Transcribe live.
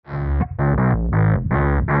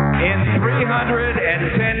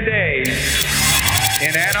110 days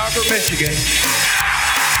in Ann Arbor, Michigan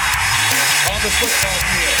on the football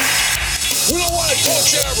field. We don't want to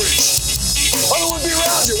coach average. I don't want to be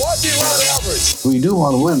around you. Why be around average? We do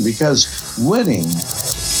want to win because winning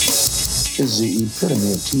is the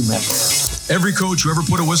epitome of team effort. Every coach who ever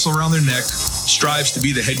put a whistle around their neck strives to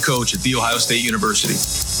be the head coach at The Ohio State University.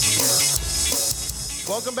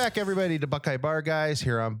 Welcome back, everybody, to Buckeye Bar Guys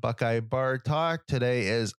here on Buckeye Bar Talk. Today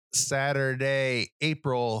is Saturday,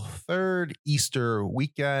 April 3rd, Easter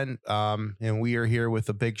weekend, and we are here with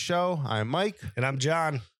a big show. I'm Mike. And I'm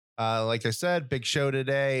John. Like I said, big show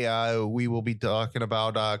today. We will be talking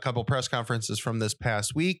about a couple press conferences from this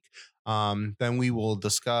past week. Then we will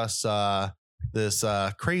discuss this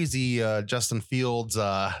crazy Justin Fields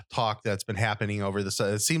talk that's been happening over this.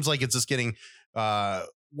 It seems like it's just getting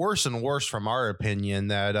worse and worse from our opinion,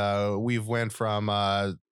 that we've went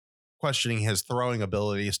from questioning his throwing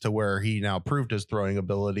abilities to where he now proved his throwing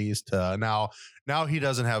abilities to now he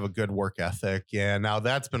doesn't have a good work ethic. And now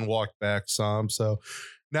that's been walked back some. So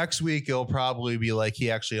next week, it'll probably be like he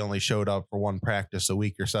actually only showed up for one practice a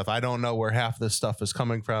week or stuff. I don't know where half this stuff is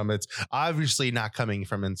coming from. It's obviously not coming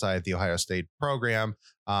from inside the Ohio State program.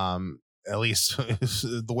 At least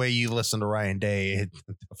the way you listen to Ryan Day,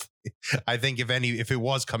 I think if it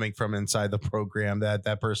was coming from inside the program,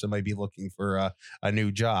 that person might be looking for a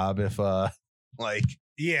new job.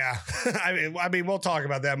 Yeah, I mean, we'll talk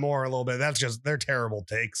about that more a little bit. That's just their terrible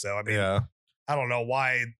take. So I mean, yeah. I don't know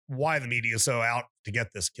why the media is so out to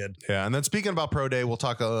get this kid. Yeah, and then speaking about Pro Day, we'll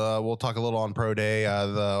talk a little on Pro Day.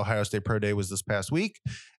 The Ohio State Pro Day was this past week,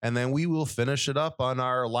 and then we will finish it up on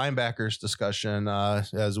our linebackers discussion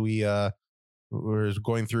as we're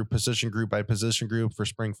going through position group by position group for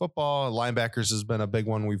spring football. Linebackers has been a big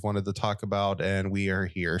one we've wanted to talk about, and we are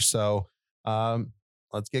here. So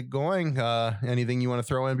let's get going. Anything you want to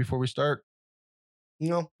throw in before we start?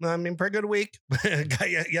 No, I mean, pretty good week.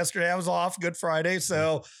 Yesterday I was off, Good Friday.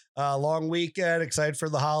 So long weekend, excited for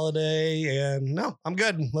the holiday. And no, I'm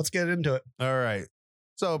good. Let's get into it. All right.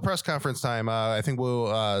 So press conference time. I think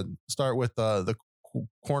we'll start with the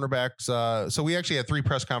cornerbacks. So we actually had 3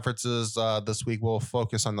 press conferences this week. We'll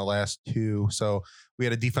focus on the last 2. So we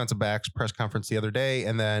had a defensive backs press conference the other day.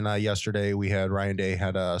 And then yesterday we had Ryan Day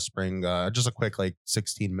had a spring, just a quick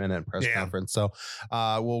 16-minute press conference. So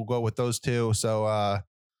we'll go with those 2. So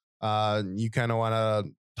you kind of want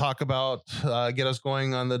to talk about, get us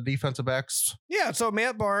going on the defensive backs? Yeah. So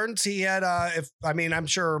Matt Barnes, he had, I'm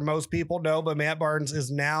sure most people know, but Matt Barnes is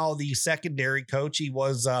now the secondary coach. He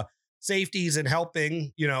was safeties and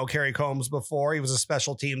helping, Kerry Combs before. He was a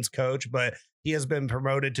special teams coach, but he has been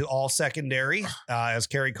promoted to all secondary as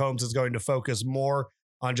Kerry Combs is going to focus more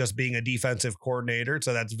on just being a defensive coordinator.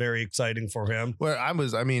 So that's very exciting for him. Well,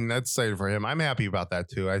 that's exciting for him. I'm happy about that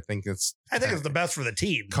too. I think it's the best for the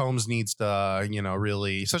team. Combs needs to,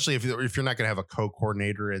 really, especially if you're not going to have a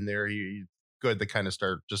co-coordinator in there, you good to kind of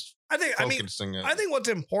start just focusing. I think what's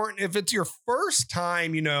important, if it's your first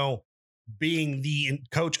time, being the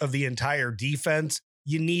coach of the entire defense,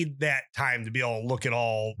 you need that time to be able to look at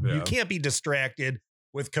all. Yeah. You can't be distracted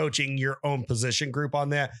with coaching your own position group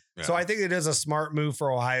on that. Yeah. So I think it is a smart move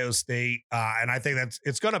for Ohio State. And I think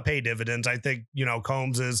it's going to pay dividends. I think,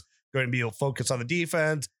 Combs is going to be able to focus on the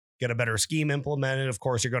defense, get a better scheme implemented. Of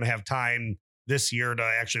course, you're going to have time this year to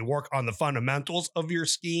actually work on the fundamentals of your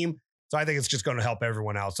scheme. So I think it's just going to help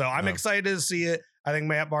everyone else. So I'm excited to see it. I think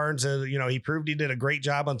Matt Barnes, he proved he did a great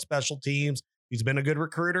job on special teams. He's been a good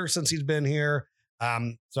recruiter since he's been here.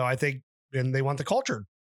 So I think, and they want the culture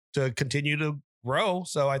to continue to grow.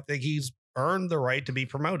 So I think he's earned the right to be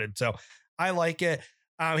promoted. So I like it.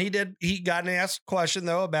 He got an asked question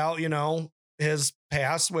though about, his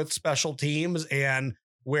past with special teams and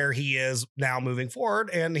where he is now moving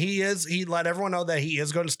forward. And he let everyone know that he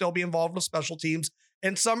is going to still be involved with special teams.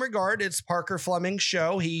 In some regard, it's Parker Fleming's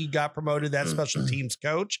show. He got promoted that special teams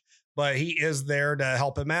coach, but he is there to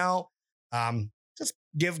help him out. Just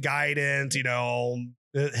give guidance,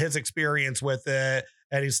 his experience with it,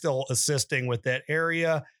 and he's still assisting with that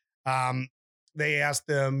area. They asked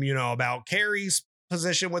him, about Kerry's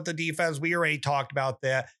position with the defense. We already talked about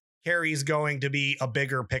that. Kerry's going to be a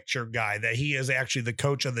bigger picture guy, that he is actually the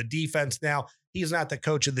coach of the defense now. He's not the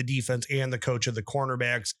coach of the defense and the coach of the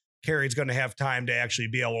cornerbacks. Kerry's going to have time to actually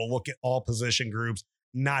be able to look at all position groups,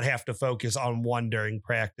 not have to focus on one during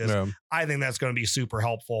practice. Yeah. I think that's going to be super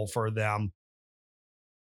helpful for them.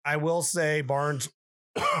 I will say Barnes,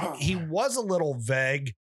 he was a little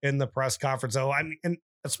vague in the press conference, though. And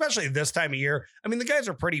especially this time of year, the guys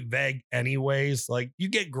are pretty vague anyways. Like, you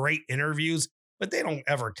get great interviews, but they don't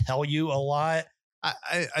ever tell you a lot.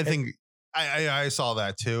 I think I saw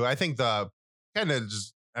that too. I think the kind of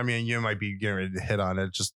just, I mean, you might be getting ready to hit on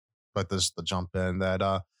it, just but this the jump in that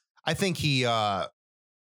I think he has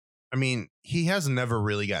never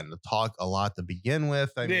really gotten to talk a lot to begin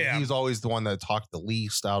with. I mean, he's always the one that talked the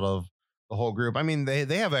least out of the whole group. I mean, they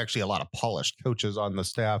have actually a lot of polished coaches on the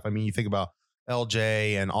staff. I mean, you think about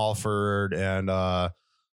LJ and Alford and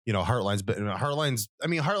Hartline's, but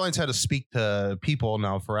Hartline's had to speak to people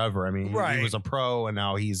now forever. I mean, he was a pro and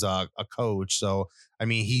now he's a coach. So, I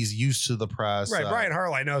mean, he's used to the press. Right. Brian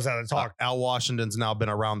Hartline knows how to talk. Al Washington's now been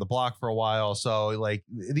around the block for a while. So, like,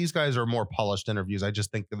 these guys are more polished interviews. I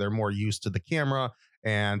just think that they're more used to the camera.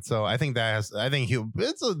 And so I think it's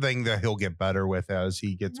a thing that he'll get better with as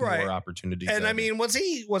he gets more opportunities. And I mean, was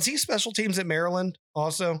he special teams at Maryland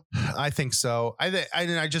also? I think so.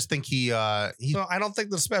 I just think he so I don't think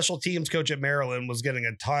the special teams coach at Maryland was getting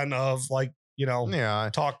a ton of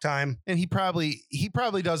talk time. And he probably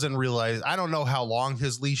doesn't realize, I don't know how long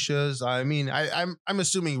his leash is. I mean, I'm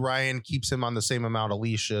assuming Ryan keeps him on the same amount of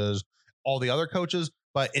leash as all the other coaches.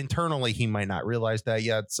 But internally, he might not realize that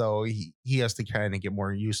yet. So he has to kind of get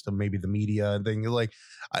more used to maybe the media and things. Like,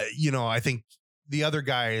 I think the other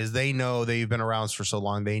guys, they know they've been around for so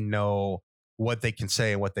long. They know what they can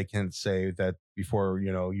say and what they can't say that before,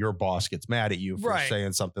 your boss gets mad at you for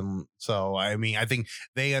saying something. So, I mean, I think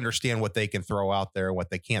they understand what they can throw out there and what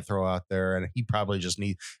they can't throw out there. And he probably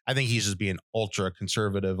I think he's just being ultra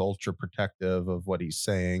conservative, ultra protective of what he's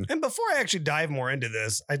saying. And before I actually dive more into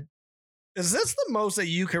this, is this the most that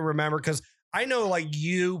you can remember? Because I know, like,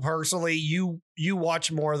 you personally, you watch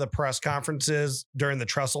more of the press conferences during the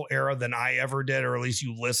Tressel era than I ever did, or at least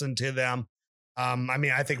you listened to them. I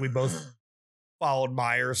mean, I think we both followed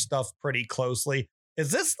Meyer's stuff pretty closely.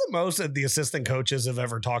 Is this the most that the assistant coaches have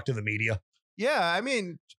ever talked to the media? Yeah, I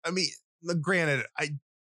mean, granted,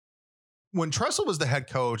 when Tressel was the head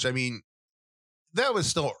coach, I mean, that was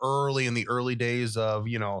still early in the early days of,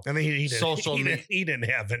 I mean, social media. He didn't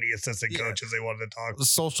have any assistant coaches they wanted to talk.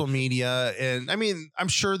 Social media. And I mean, I'm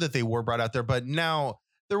sure that they were brought out there, but now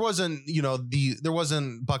there wasn't, there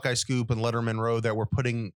wasn't Buckeye Scoop and Letterman Row that were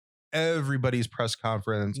putting everybody's press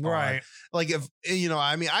conference right on. Like, if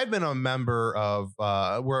I've been a member of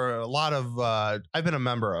I've been a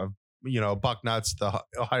member of Bucknuts, the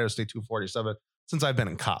Ohio State 247, since I've been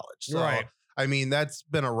in college. So, right. I mean, that's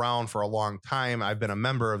been around for a long time. I've been a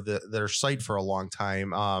member of their site for a long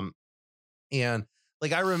time. And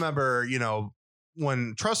like, I remember,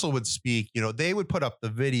 when Tressel would speak, they would put up the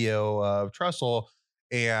video of Tressel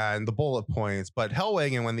and the bullet points, but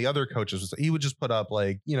Hellwagon, when the other coaches, he would just put up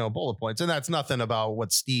bullet points. And that's nothing about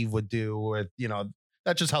what Steve would do with,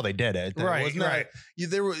 that's just how they did it. Right.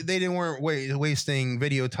 They weren't wasting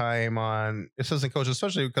video time on assistant coaches,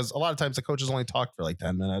 especially because a lot of times the coaches only talked for like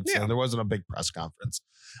 10 minutes and there wasn't a big press conference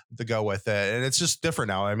to go with it. And it's just different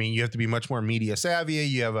now. I mean, you have to be much more media savvy.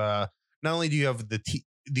 You have not only do you have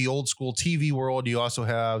the old school TV world, you also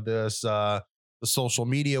have this, the social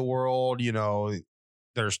media world,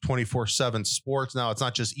 there's 24/7 sports now. It's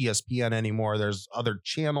not just ESPN anymore. There's other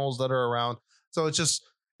channels that are around. So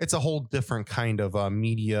it's a whole different kind of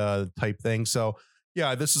media type thing. So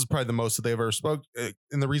yeah, this is probably the most that they've ever spoke.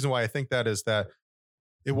 And the reason why I think that is that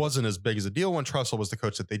it wasn't as big as a deal when Tressel was the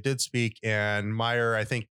coach that they did speak. And I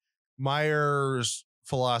think Meyer's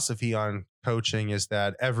philosophy on coaching is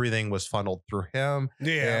that everything was funneled through him.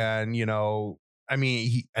 Yeah. And,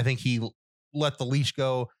 I think he let the leash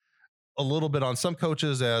go a little bit on some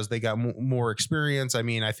coaches as they got more experience. I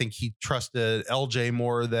mean, I think he trusted LJ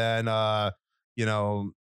more than,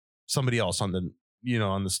 somebody else on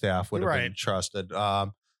the staff would have been trusted.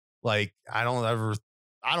 Like, I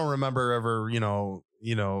don't remember ever,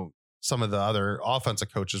 some of the other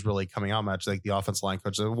offensive coaches really coming out much, like the offensive line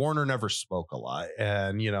coach. Warner never spoke a lot.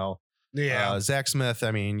 And, Zach Smith,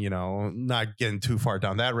 I mean, not getting too far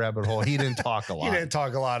down that rabbit hole. He didn't talk a lot. He didn't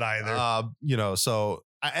talk a lot either. So,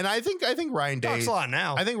 and I think Ryan Day talks a lot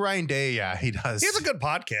now. I think Ryan Day, yeah, he does. He has a good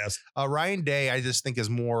podcast. Ryan Day, I just think is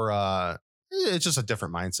more, it's just a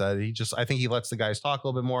different mindset. I think he lets the guys talk a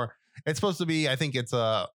little bit more. It's supposed to be, I think it's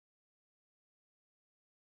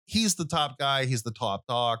he's the top guy. He's the top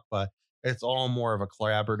dog, but it's all more of a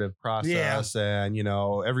collaborative process. Yeah. And,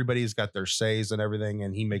 everybody's got their says and everything.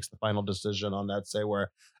 And he makes the final decision on that say,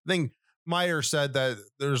 where I think Meyer said that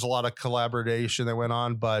there's a lot of collaboration that went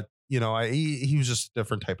on, but he was just a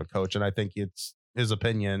different type of coach. And I think it's his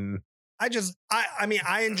opinion. I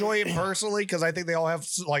enjoy it personally because I think they all have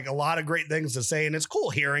like a lot of great things to say, and it's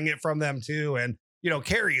cool hearing it from them too. And,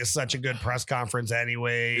 Kerry is such a good press conference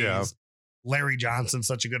anyways. Yeah. Larry Johnson's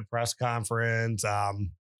such a good press conference.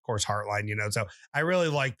 course, Hartline, so I really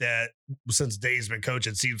like that since Dave's been coach,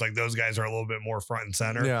 it seems like those guys are a little bit more front and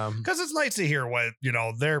center. Yeah. Because it's nice to hear what,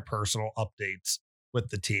 their personal updates with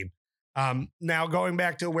the team. Now going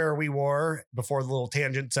back to where we were before the little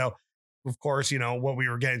tangent. So of course, what we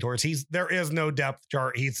were getting towards, there is no depth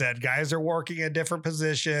chart. He said guys are working at different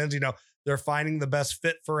positions. They're finding the best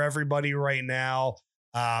fit for everybody right now.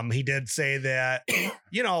 He did say that,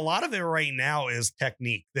 a lot of it right now is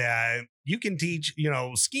technique that you can teach,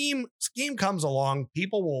 scheme comes along.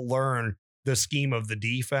 People will learn the scheme of the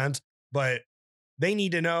defense, but they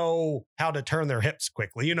need to know how to turn their hips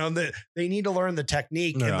quickly. They need to learn the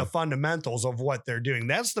technique and the fundamentals of what they're doing.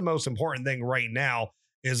 That's the most important thing right now,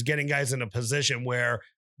 is getting guys in a position where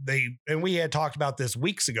and we had talked about this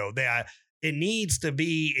weeks ago, that it needs to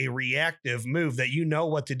be a reactive move that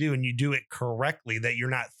what to do and you do it correctly, that you're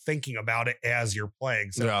not thinking about it as you're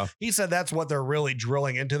playing. So he said that's what they're really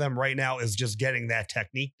drilling into them right now, is just getting that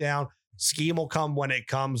technique down. Scheme will come when it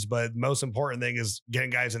comes, but the most important thing is getting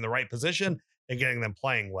guys in the right position and getting them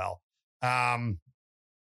playing well.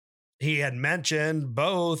 He had mentioned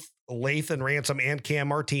both Lathan Ransom and Cam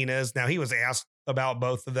Martinez. Now, he was asked about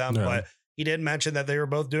both of them, but he did mention that they were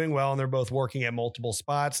both doing well and they're both working at multiple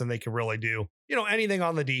spots and they can really do, anything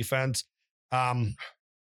on the defense.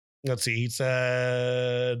 Let's see. He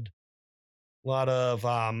said a lot of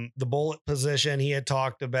the bullet position he had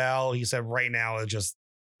talked about. He said right now it's just,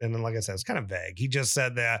 and then like I said, it's kind of vague. He just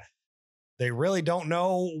said that they really don't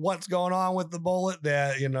know what's going on with the bullet,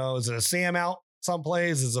 that, is it a Sam out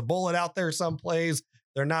someplace? Is a bullet out there someplace?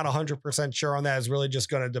 They're not 100% sure on that. It's really just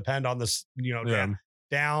going to depend on this,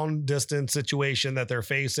 down distance situation that they're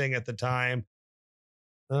facing at the time.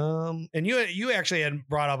 And you actually had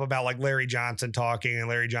brought up about like Larry Johnson talking and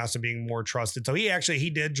Larry Johnson being more trusted. So he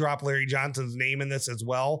did drop Larry Johnson's name in this as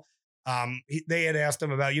well. They had asked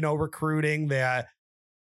him about, recruiting, that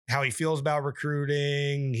how he feels about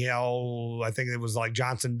recruiting. I think it was like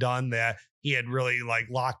Johnson Dunn that he had really like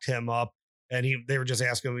locked him up, and they were just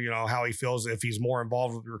asking him, how he feels, if he's more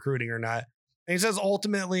involved with recruiting or not. And he says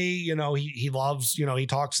ultimately, he loves, he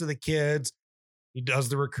talks to the kids, he does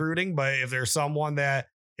the recruiting, but if there's someone that,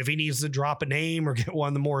 if he needs to drop a name or get one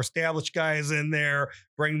of the more established guys in there,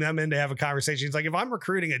 bring them in to have a conversation. He's like, if I'm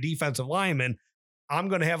recruiting a defensive lineman, I'm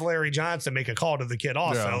going to have Larry Johnson make a call to the kid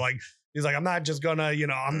also. Yeah. Like, he's like, I'm not just going to,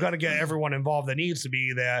 I'm going to get everyone involved that needs to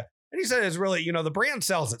be there. And he said it's really, the brand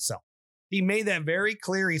sells itself. He made that very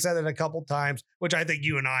clear. He said it a couple times, which I think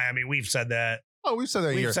you and I mean, we've said that. Oh, we've said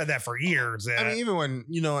that. We've said that for years. I mean, even when,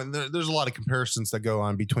 and there's a lot of comparisons that go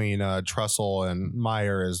on between Tressel and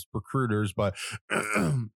Meyer as recruiters, but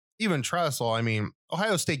even Tressel, I mean,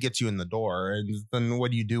 Ohio State gets you in the door, and then what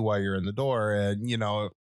do you do while you're in the door? And,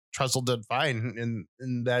 Tressel did fine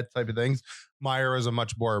in that type of things. Meyer is a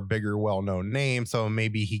much more bigger, well-known name, so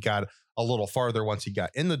maybe he got a little farther once he got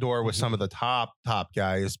in the door with some of the top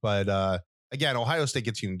guys. But again, Ohio State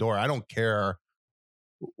gets you in the door. I don't care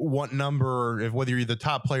what number, whether you're the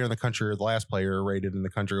top player in the country or the last player rated in the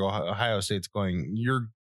country, Ohio State's you're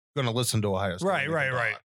going to listen to Ohio State.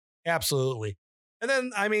 Right. Absolutely. And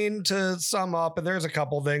then, I mean, to sum up, and there's a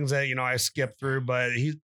couple things that, I skipped through, but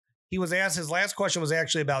he was asked, his last question was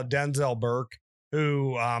actually about Denzel Burke,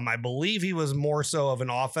 who I believe he was more so of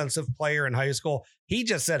an offensive player in high school. He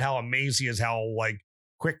just said how amazed he is, how like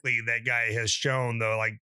quickly that guy has shown though,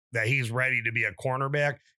 like that he's ready to be a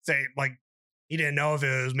cornerback. Say like, he didn't know if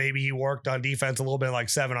it was maybe he worked on defense a little bit like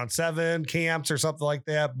 7-on-7 camps or something like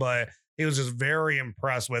that, but he was just very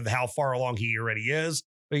impressed with how far along he already is,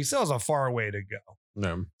 but he still has a far way to go.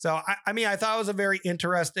 No. So, I mean, I thought it was a very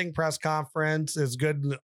interesting press conference. It's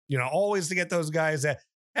good, always to get those guys that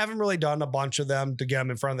haven't really done a bunch of them, to get them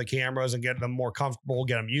in front of the cameras and get them more comfortable,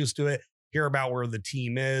 get them used to it, hear about where the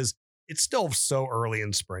team is. It's still so early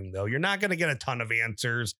in spring, though. You're not going to get a ton of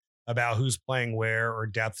answers about who's playing where or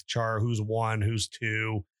depth chart, who's 1, who's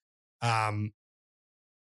 2. Yeah,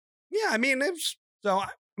 I mean,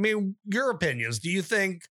 your opinions. Do you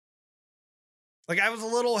think, like, I was a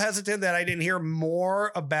little hesitant that I didn't hear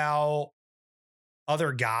more about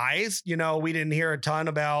other guys. We didn't hear a ton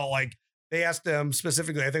about, like, they asked them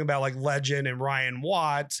specifically, I think, about like Legend and Ryan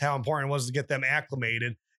Watts, how important it was to get them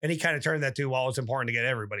acclimated. And he kind of turned that to, well, it's important to get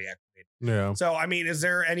everybody acclimated. Yeah. So, I mean, is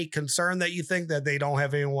there any concern that you think that they don't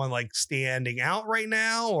have anyone like standing out right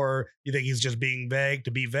now? Or you think he's just being vague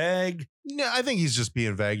to be vague? No, I think he's just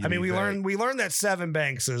being vague. I mean, we learned that Sevyn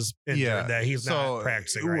Banks is injured, that he's not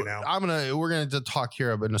practicing right now. We're going to talk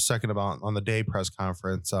here in a second about on the day press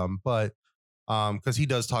conference. But because he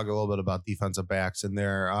does talk a little bit about defensive backs in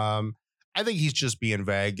there. I think he's just being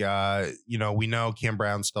vague. We know Cam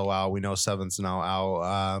Brown's still out. We know Sevyn's now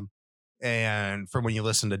out. And from when you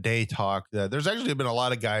listen to Day Talk, there's actually been a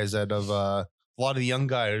lot of guys that have a lot of the young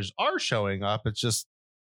guys are showing up. It's just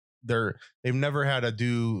they've never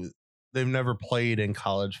played in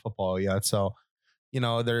college football yet. So,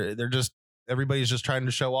 they're just, everybody's just trying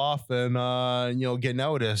to show off and get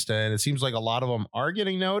noticed. And it seems like a lot of them are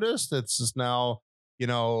getting noticed. It's just now,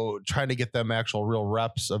 trying to get them actual real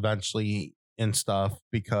reps eventually and stuff,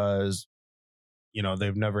 because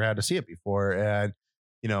they've never had to see it before. And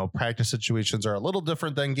practice situations are a little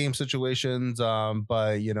different than game situations.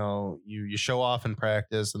 But you show off in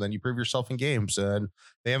practice and then you prove yourself in games, and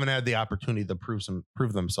they haven't had the opportunity to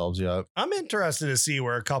prove themselves yet. I'm interested to see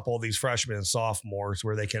where a couple of these freshmen and sophomores,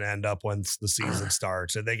 where they can end up once the season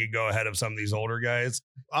starts, and they could go ahead of some of these older guys.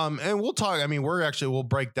 And we'll talk. I mean, we'll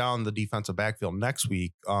break down the defensive backfield next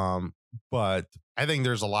week. But I think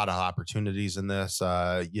there's a lot of opportunities in this.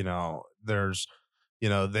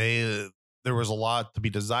 There was a lot to be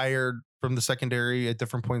desired from the secondary at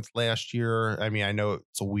different points last year. I mean, I know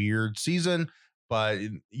it's a weird season, but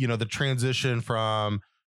the transition from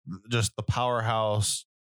just the powerhouse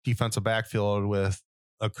defensive backfield with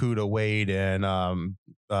Okudah, Wade, and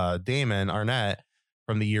Damon Arnett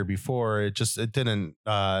from the year before, they didn't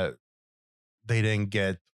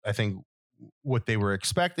get, I think, what they were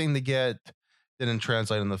expecting to get, didn't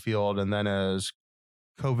translate in the field. And then as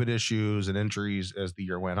COVID issues and injuries as the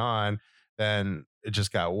year went on, then it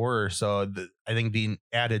just got worse. So I think the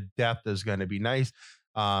added depth is going to be nice.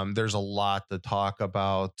 There's a lot to talk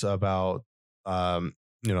about Tyreek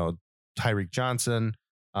Johnson.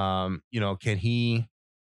 Can he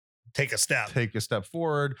take a step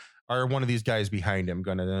forward? Are one of these guys behind him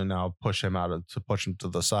going to now push him to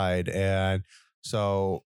the side? And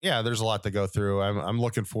so, yeah, there's a lot to go through. I'm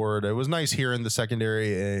looking forward. It was nice here in the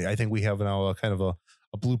secondary. I think we have now a kind of a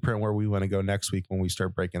blueprint where we want to go next week when we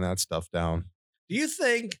start breaking that stuff down. Do you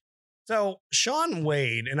think so? Shaun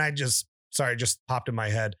Wade, and just popped in my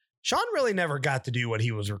head. Shaun really never got to do what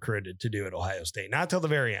he was recruited to do at Ohio State, not till the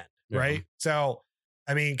very end, right? So,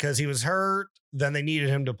 I mean, because he was hurt, then they needed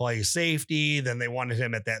him to play safety, then they wanted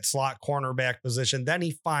him at that slot cornerback position. Then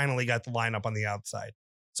he finally got the lineup on the outside.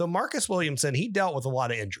 So Marcus Williamson, he dealt with a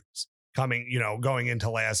lot of injuries going into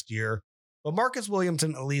last year. But Marcus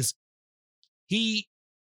Williamson, at least, he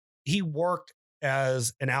worked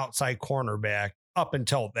as an outside cornerback up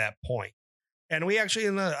until that point. And we actually,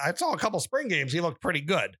 I saw a couple spring games, he looked pretty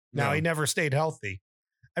good. Now, he never stayed healthy.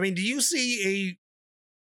 I mean, do you see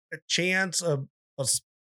a chance of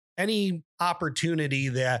any opportunity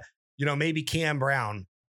that, maybe Cam Brown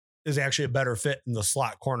is actually a better fit in the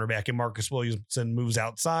slot cornerback and Marcus Williamson moves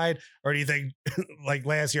outside? Or do you think like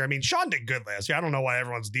last year? I mean, Shaun did good last year. I don't know what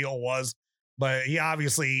everyone's deal was, but he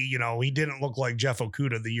obviously, he didn't look like Jeff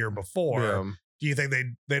Okudah the year before. Yeah. Do you think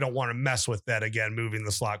they don't want to mess with that again, moving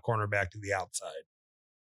the slot cornerback to the outside?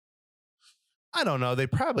 I don't know. They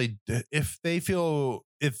probably, if the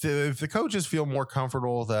coaches feel more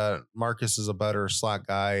comfortable that Marcus is a better slot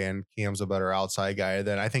guy and Cam's a better outside guy,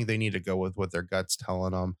 then I think they need to go with what their gut's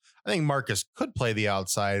telling them. I think Marcus could play the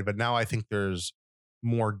outside, but now I think there's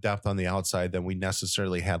more depth on the outside than we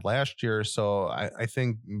necessarily had last year. So I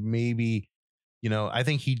think maybe, I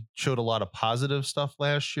think he showed a lot of positive stuff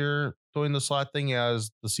last year doing the slot thing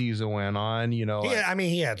as the season went on. Yeah, I mean,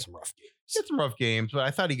 he had some rough games. But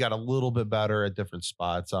I thought he got a little bit better at different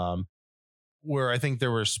spots. Where I think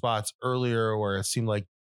there were spots earlier where it seemed like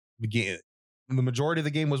the majority of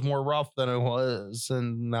the game was more rough than it was,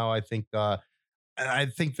 and now I think that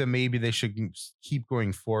maybe they should keep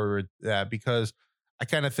going forward with that, because I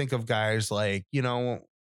kind of think of guys like, when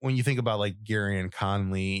you think about like Gary and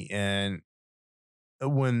Conley, and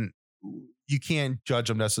when you can't judge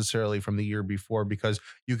them necessarily from the year before, because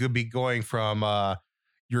you could be going from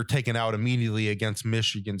you're taken out immediately against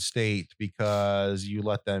Michigan State because you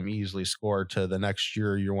let them easily score, to the next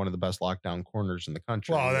year you're one of the best lockdown corners in the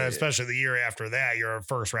country. Well, especially the year after that, you're a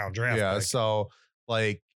first round draft pick. So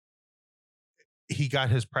like, he got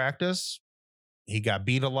his practice, he got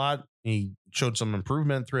beat a lot, he showed some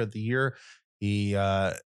improvement throughout the year.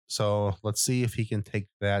 So let's see if he can take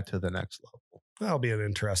that to the next level. That'll be an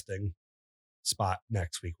interesting spot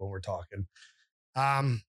next week when we're talking.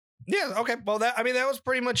 Yeah. Okay. Well, that was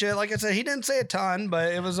pretty much it. Like I said, he didn't say a ton,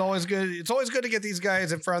 but it was always good. It's always good to get these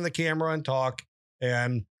guys in front of the camera and talk,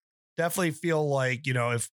 and definitely feel like,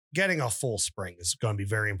 if getting a full spring is going to be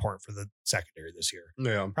very important for the secondary this year.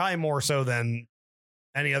 Yeah. Probably more so than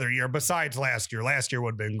any other year besides last year. Last year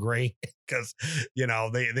would have been great because,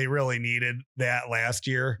 they really needed that last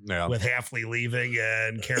year with Hafley leaving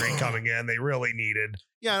and Carey coming in. They really needed.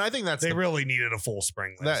 Yeah, and I think they really needed a full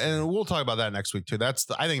spring. And we'll talk about that next week too.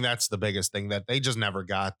 I think that's the biggest thing, that they just never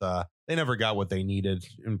got what they needed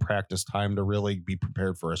in practice time to really be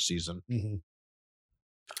prepared for a season. Mm-hmm.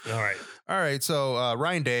 All right. So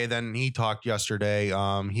Ryan Day, then he talked yesterday.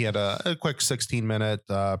 He had a quick 16-minute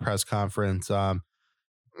press conference.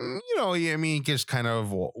 He just kind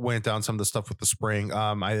of went down some of the stuff with the spring.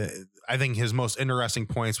 I think his most interesting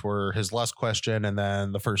points were his last question and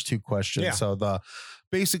then the first two questions. Yeah. So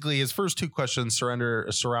basically his first two questions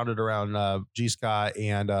surrounded around G. Scott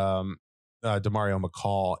and Demario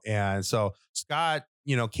McCall. And so Scott,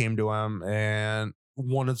 came to him and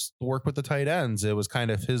wanted to work with the tight ends. It was kind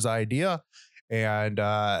of his idea. And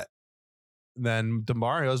then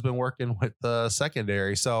Demario's been working with the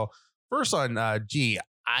secondary. So first on G,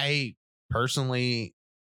 I personally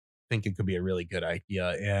think it could be a really good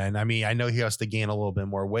idea. And I mean, I know he has to gain a little bit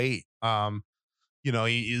more weight.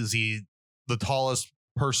 Is he the tallest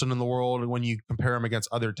person in the world when you compare him against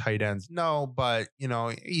other tight ends? No, but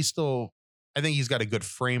he's still, I think he's got a good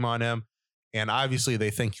frame on him. And obviously they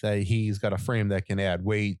think that he's got a frame that can add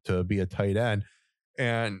weight to be a tight end.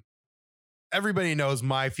 And everybody knows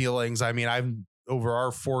my feelings. I mean, I've over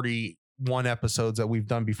our 41 episodes that we've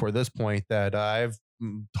done before this point that I've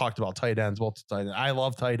talked about tight ends. I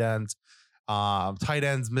love tight ends. Tight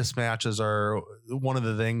ends mismatches are one of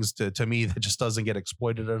the things to me that just doesn't get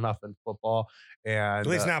exploited enough in football. And at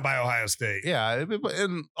least not by Ohio State. Yeah.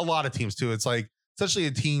 And a lot of teams too. It's like, especially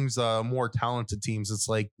the teams, more talented teams, it's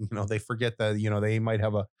like, they forget that, they might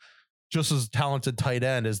have a just as talented tight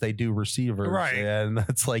end as they do receivers. Right. And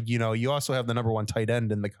it's like, you also have the number one tight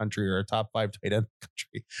end in the country or a top 5 tight end in the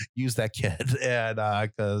country. Use that kid. And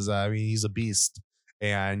because he's a beast.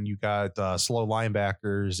 And you got slow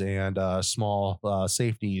linebackers and small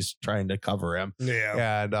safeties trying to cover him.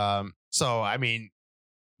 Yeah. And so, I mean,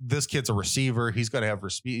 this kid's a receiver. He's going to have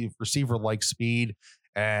receiver-like speed.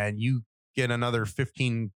 And you get another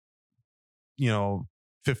 15,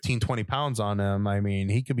 20 pounds on him. I mean,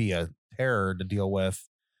 he could be a terror to deal with,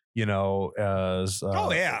 as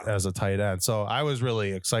a tight end. So I was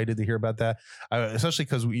really excited to hear about that, especially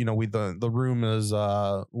because the room is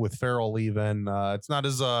with Farrell leaving. It's not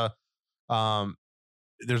as there's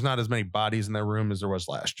not as many bodies in that room as there was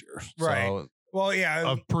last year. Right. So, well, yeah,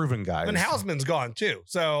 of proven guys. And Hausman's gone too.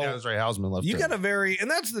 So that's right. Hausman left. You got and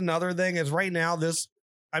that's another thing is right now this.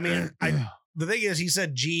 I mean, the thing is, he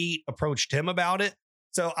said G approached him about it.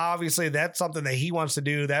 So obviously that's something that he wants to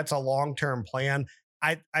do. That's a long-term plan.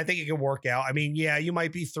 I think it can work out. I mean, yeah, you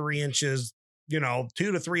might be 3 inches, 2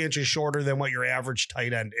 to 3 inches shorter than what your average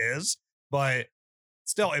tight end is. But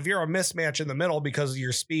still, if you're a mismatch in the middle because of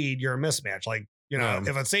your speed, you're a mismatch. Like,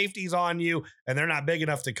 if a safety's on you and they're not big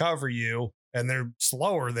enough to cover you and they're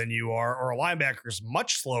slower than you are, or a linebacker's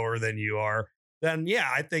much slower than you are, then yeah,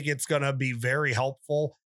 I think it's going to be very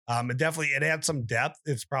helpful. It adds some depth.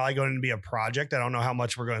 It's probably going to be a project. I don't know how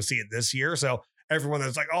much we're going to see it this year. So everyone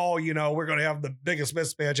that's like, oh, we're going to have the biggest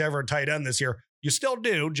mismatch ever at tight end this year. You still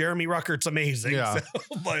do. Jeremy Ruckert's amazing. Yeah.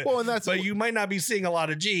 But you might not be seeing a lot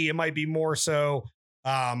of G. It might be more so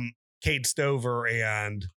Cade Stover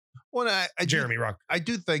and Jeremy Ruckert. I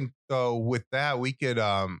do think though with that we could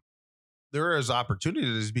there is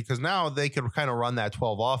opportunities because now they can kind of run that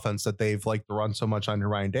 12 offense that they've liked to run so much under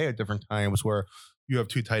Ryan Day at different times where you have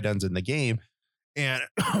 2 tight ends in the game and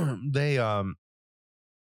they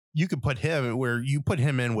you could put him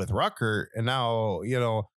in with Ruckert and now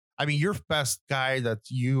your best guy that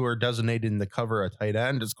you are designated to cover a tight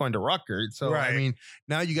end is going to Ruckert. So right. I mean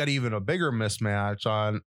now you got even a bigger mismatch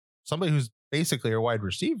on somebody who's basically a wide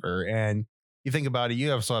receiver and you think about it,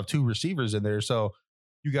 you still have 2 receivers in there. So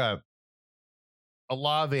you got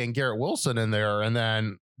Olave and Garrett Wilson in there. And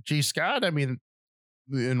then G. Scott, in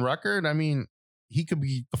Ruckert, he could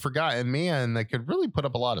be the forgotten man that could really put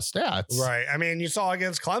up a lot of stats. Right. I mean, you saw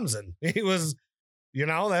against Clemson. He was,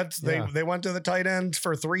 they went to the tight end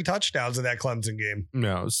for 3 touchdowns in that Clemson game.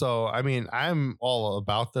 No. So, I'm all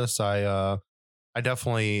about this. I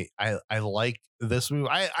definitely, I like this move.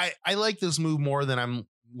 I like this move more than I'm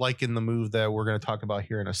liking the move that we're going to talk about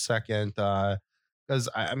here in a second. Because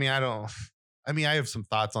I have some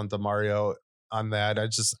thoughts on Demario on that. I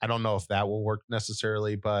don't know if that will work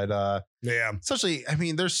necessarily, but yeah, especially, I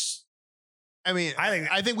think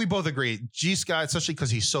we both agree. G. Scott, especially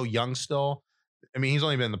because he's so young still. He's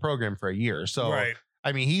only been in the program for a year. So, right.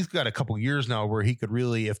 He's got a couple years now where he could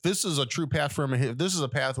really, if this is a true path for him, if this is a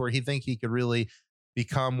path where he think he could really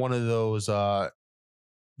become one of those,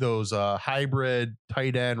 those hybrid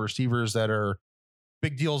tight end receivers that are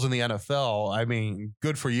big deals in the NFL, I mean,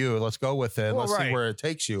 good for you. Let's go with it. Well, Let's see right. where it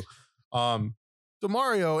takes you.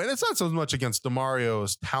 DeMario, and it's not so much against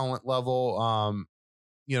DeMario's talent level.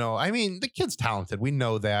 You know, I mean, the kid's talented. We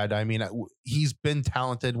know that. I mean, he's been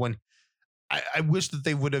talented. When I wish that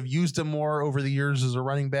they would have used him more over the years as a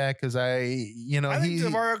running back, because I think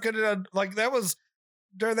DeMario could have, like, that was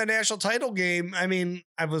during the national title game. I mean,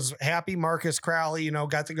 I was happy Marcus Crowley,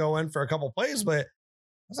 got to go in for a couple plays, but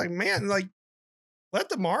I was like, man, like, let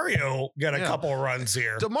DeMario get a couple runs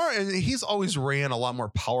here. DeMario, he's always ran a lot more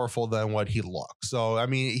powerful than what he looks. So, I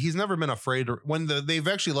mean, he's never been afraid when they've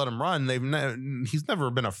actually let him run. He's never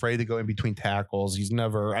been afraid to go in between tackles. He's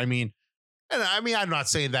never, I'm not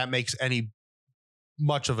saying that makes any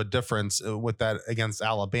much of a difference with that against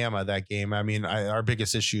Alabama, that game. I mean, our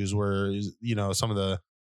biggest issues were,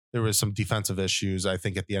 there was some defensive issues, I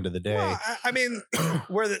think, at the end of the day. Well, I mean,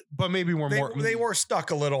 but maybe they were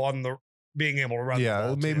stuck a little on the being able to run. Yeah, the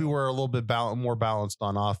ball maybe too. we're a little bit more balanced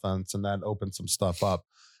on offense, and that opened some stuff up.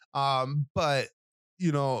 But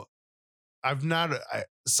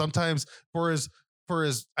sometimes for his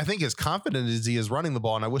I think as confident as he is running the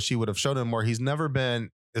ball, and I wish he would have shown him more. He's never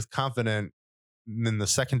been as confident in the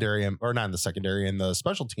secondary, or not in the secondary, in the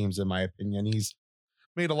special teams, in my opinion. He's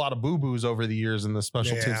made a lot of boo-boos over the years in the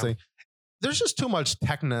special teams thing. There's just too much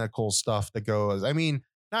technical stuff that goes. I mean,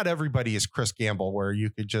 not everybody is Chris Gamble, where you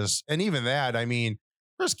could just, and even that, I mean,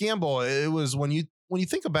 Chris Gamble, it was when you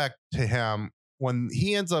think back to him, when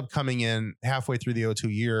he ends up coming in halfway through the 02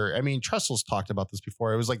 year, I mean, Tressel's talked about this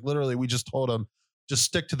before. It was like, literally, we just told him, just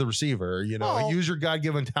stick to the receiver, use your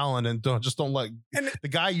God-given talent, and don't let the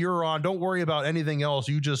guy you're on, don't worry about anything else.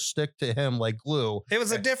 You just stick to him like glue. It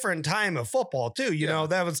was a different time of football too. You know,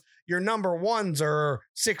 that was your number ones are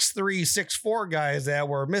 6'3", 6'4" guys that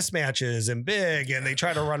were mismatches and big, and they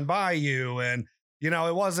try to run by you. And,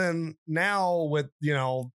 it wasn't now with,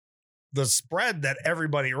 the spread that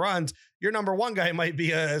everybody runs. Your number one guy might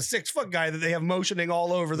be a 6-foot guy that they have motioning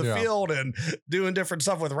all over the field and doing different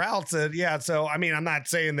stuff with routes. And so, I mean, I'm not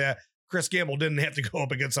saying that Chris Gamble didn't have to go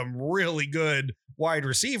up against some really good wide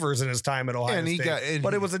receivers in his time at Ohio State,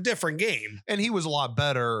 but it was a different game. And he was a lot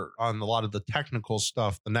better on a lot of the technical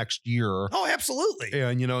stuff the next year. Oh, absolutely.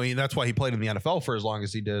 And, that's why he played in the NFL for as long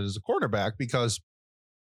as he did as a quarterback, because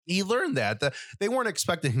he learned that. They weren't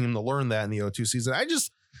expecting him to learn that in the 02 season.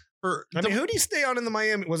 Who did he stay on in the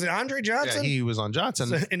Miami? Was it Andre Johnson? Yeah, he was on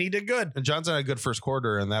Johnson. And he did good. And Johnson had a good first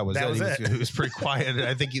quarter, and that was it. He was pretty quiet.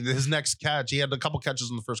 I think his next catch, he had a couple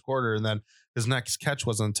catches in the first quarter, and then his next catch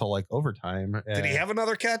wasn't until like overtime. Did he have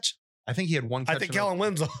another catch? I think he had one catch. I think Kellen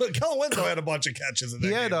Winslow had a bunch of catches in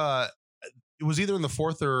that game. It was either in the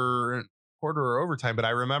fourth quarter or overtime, but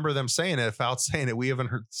I remember them saying it without saying it. We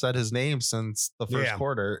haven't said his name since the first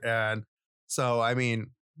quarter. And so, I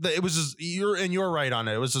mean, it was just, you're right on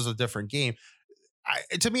it. It was just a different game.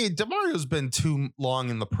 To me, DeMario's been too long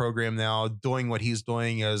in the program now, doing what he's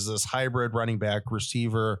doing as this hybrid running back,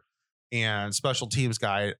 receiver, and special teams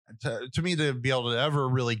guy. To me, to be able to ever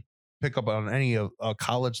really pick up on any of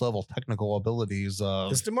college level technical abilities. Is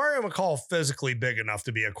DeMario McCall physically big enough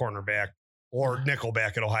to be a cornerback or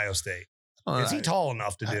nickelback at Ohio State? Is he tall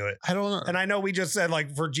enough to do it? I don't know. And I know we just said,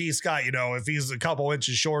 like, for G. Scott, if he's a couple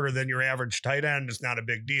inches shorter than your average tight end, it's not a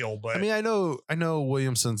big deal. But I mean, I know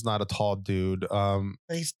Williamson's not a tall dude.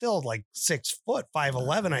 He's still like 6 foot,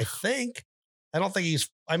 5'11", I think. I don't think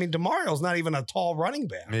DeMario's not even a tall running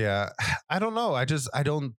back. Yeah. I don't know. I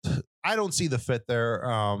don't see the fit there.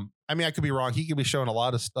 I mean, I could be wrong. He could be showing a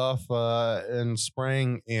lot of stuff in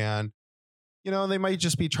spring, and they might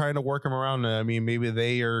just be trying to work him around. I mean, maybe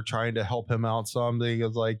they are trying to help him out some. They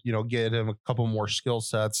like, get him a couple more skill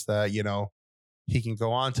sets that, he can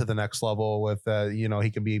go on to the next level with.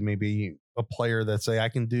 He can be maybe a player that say, I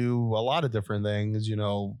can do a lot of different things,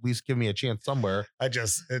 at least give me a chance somewhere. It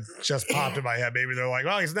just popped in my head. Maybe they're like,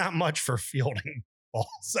 well, he's not much for fielding ball,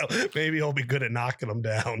 so maybe he'll be good at knocking them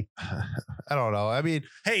down. I don't know. I mean,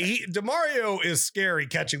 hey, DeMario is scary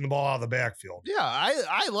catching the ball out of the backfield. Yeah,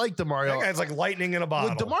 I like DeMario. That guy's like lightning in a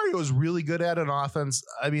bottle. What DeMario is really good at an offense.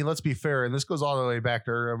 I mean, let's be fair, and this goes all the way back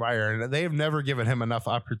to Urban Meyer. They have never given him enough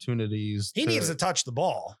opportunities. He needs to touch the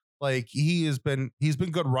ball. Like he's been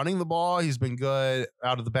good running the ball. He's been good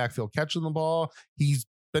out of the backfield catching the ball. He's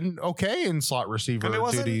been okay in slot receiver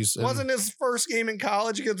duties. Wasn't his first game in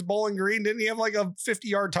college against Bowling Green? Didn't he have like a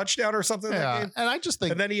 50-yard touchdown or something? Yeah, that game? And I just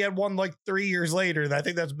think, and then he had one like 3 years later. I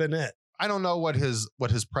think that's been it. I don't know what his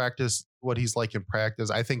practice, what he's like in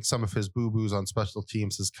practice. I think some of his boo-boos on special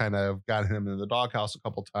teams has kind of gotten him in the doghouse a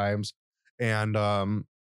couple times, and and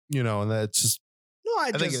that's just.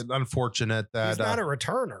 I think it's unfortunate that he's not a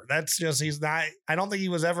returner. That's just, he's not, I don't think he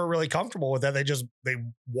was ever really comfortable with that. They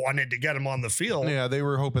wanted to get him on the field. Yeah, they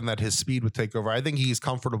were hoping that his speed would take over. I think he's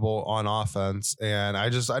comfortable on offense, and I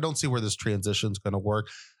don't see where this transition is going to work.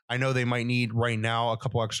 I know they might need right now a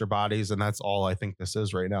couple extra bodies, and that's all I think this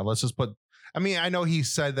is right now. Let's just put, I mean, I know he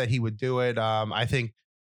said that he would do it. I think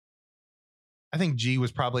G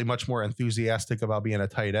was probably much more enthusiastic about being a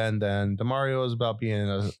tight end than DeMario is about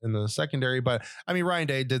being in the secondary. But I mean, Ryan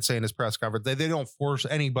Day did say in his press conference they don't force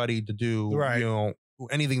anybody to do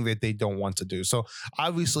anything that they don't want to do. So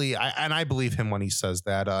obviously, I believe him when he says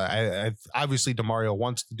that. Obviously, DeMario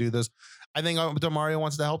wants to do this. I think DeMario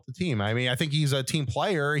wants to help the team. I mean, I think he's a team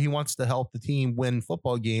player. He wants to help the team win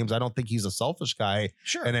football games. I don't think he's a selfish guy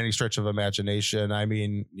in any stretch of imagination. I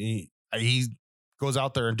mean, he goes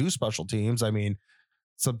out there and do special teams. I mean,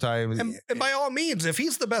 sometimes. And by all means, if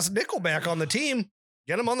he's the best nickelback on the team,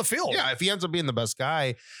 get him on the field. Yeah, if he ends up being the best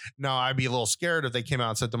guy, no, I'd be a little scared if they came out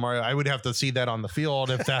and said DeMario. I would have to see that on the field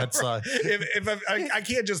if that's. I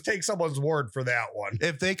can't just take someone's word for that one.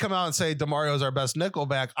 If they come out and say DeMario is our best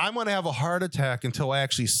nickelback, I'm going to have a heart attack until I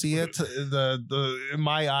actually see it. In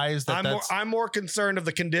my eyes, I'm more concerned of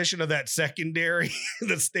the condition of that secondary,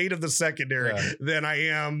 the state of the secondary, than I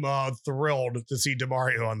am thrilled to see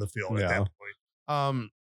DeMario on the field at that point.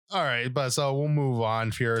 All right, but so we'll move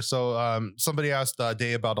on here. So somebody asked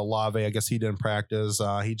Day about Olave. I guess he didn't practice.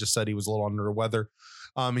 He just said he was a little under the weather.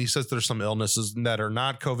 He says there's some illnesses that are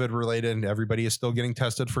not COVID related, and everybody is still getting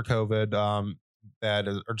tested for COVID that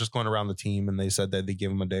are just going around the team. And they said that they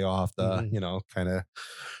gave him a day off to, kind of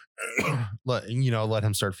let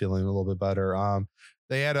him start feeling a little bit better.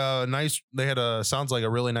 They had sounds like a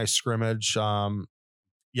really nice scrimmage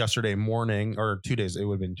yesterday morning, or 2 days. It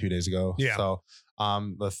would have been 2 days ago. Yeah. So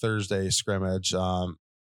the Thursday scrimmage,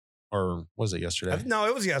 or was it yesterday? No,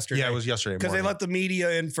 it was yesterday. Yeah, it was yesterday because they let the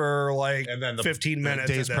media in for like and then 15 minutes.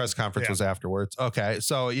 Day's press conference was afterwards. Okay,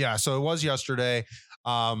 so so it was yesterday.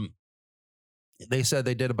 They said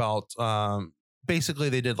they did about basically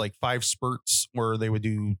they did like 5 spurts where they would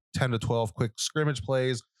do 10 to 12 quick scrimmage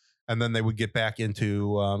plays, and then they would get back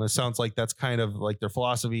into. It sounds like that's kind of like their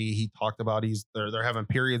philosophy. He talked about they're having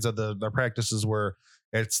periods of their practices where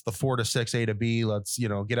it's the 4 to 6, A to B. Let's,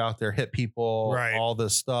 get out there, hit people, all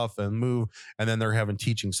this stuff and move. And then they're having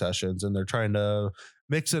teaching sessions, and they're trying to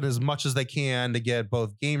mix it as much as they can to get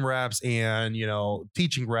both game reps and,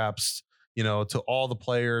 teaching reps, to all the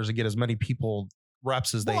players and get as many people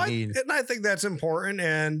reps as they need. And I think that's important.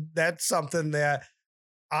 And that's something that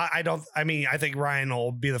I think Ryan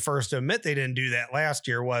will be the first to admit they didn't do that last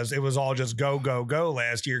year. It was all just go, go, go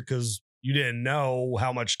last year because you didn't know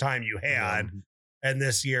how much time you had. Yeah. And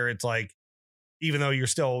this year it's like, even though you're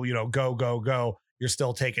still, go, go, go, you're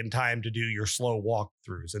still taking time to do your slow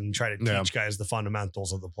walkthroughs and try to teach guys the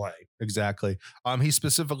fundamentals of the play. Exactly. He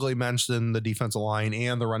specifically mentioned the defensive line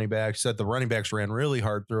and the running backs, said the running backs ran really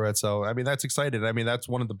hard through it. So, I mean, that's exciting. I mean, that's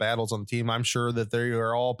one of the battles on the team. I'm sure that they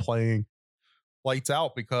are all playing lights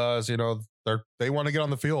out because, they want to get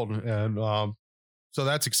on the field. And so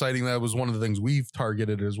that's exciting. That was one of the things we've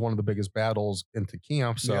targeted as one of the biggest battles into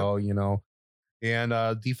camp. So,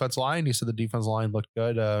 and defense line, he said the defense line looked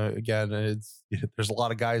good. Again, there's a lot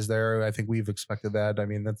of guys there. I think we've expected that. I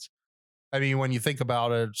mean, when you think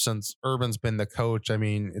about it, since Urban's been the coach, I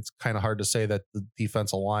mean, it's kind of hard to say that the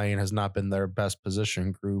defensive line has not been their best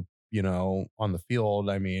position group, on the field.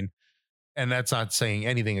 I mean, and that's not saying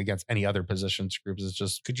anything against any other positions groups. It's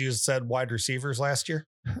just, could you have said wide receivers last year?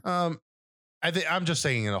 I think I'm just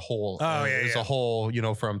saying in a whole, as a whole,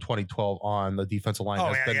 from 2012 on, the defensive line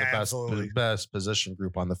has been the best position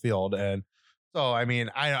group on the field. And so, I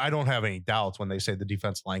mean, I don't have any doubts when they say the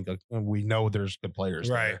defensive line, we know there's good players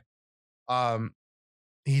there.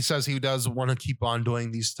 He says he does want to keep on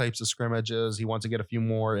doing these types of scrimmages. He wants to get a few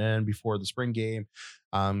more in before the spring game.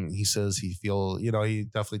 He says he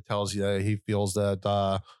definitely tells you that he feels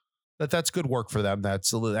that, that's good work for them. That's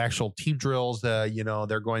the actual team drills that,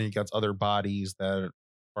 they're going against other bodies that are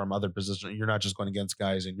from other positions. You're not just going against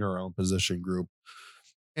guys in your own position group.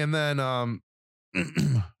 And then,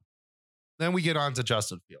 then we get on to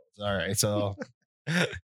Justin Fields. All right. So,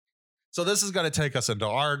 so this is going to take us into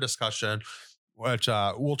our discussion, which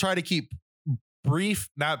we'll try to keep brief.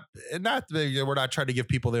 We're not trying to give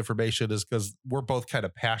people the information, is because we're both kind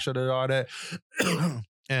of passionate on it.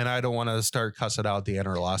 And I don't want to start cussing out Dan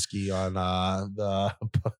Orlovsky on the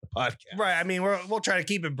podcast. Right. I mean, we'll try to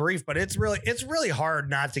keep it brief, but it's really hard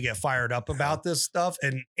not to get fired up about this stuff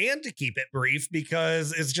and to keep it brief,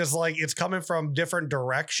 because it's just like it's coming from different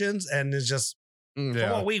directions, and it's just from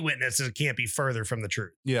what we witnessed, it can't be further from the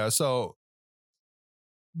truth. Yeah. So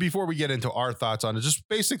before we get into our thoughts on it, just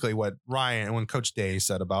basically what Ryan, when Coach Day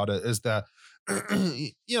said about it is that,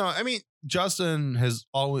 Justin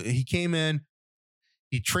he came in,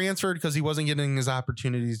 he transferred because he wasn't getting his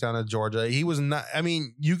opportunities down at Georgia. He was not,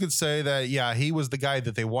 you could say that, yeah, he was the guy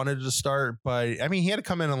that they wanted to start, but he had to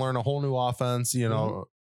come in and learn a whole new offense.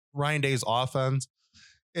 Ryan Day's offense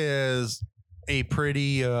is a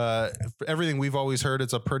pretty, everything we've always heard,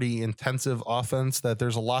 it's a pretty intensive offense that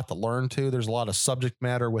there's a lot to learn to. There's a lot of subject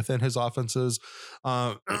matter within his offenses.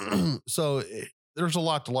 So there's a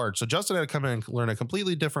lot to learn. So Justin had to come in and learn a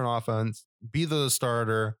completely different offense, be the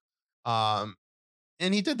starter.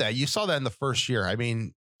 And he did that. You saw that in the first year.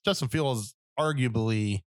 Justin Fields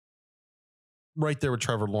arguably right there with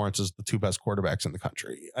Trevor Lawrence as the two best quarterbacks in the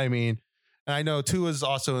country. And I know Tua is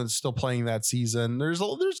also still playing that season. There's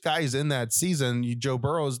guys in that season. Joe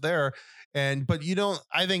Burrow's there, but you don't.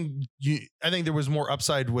 I think there was more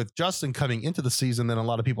upside with Justin coming into the season than a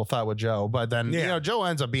lot of people thought with Joe. But then Joe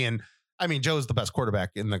ends up being. Joe's the best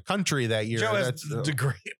quarterback in the country that year. Joe has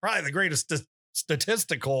probably the greatest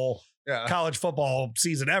statistical college football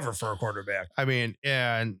season ever for a quarterback.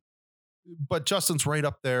 But Justin's right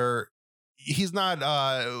up there. He's not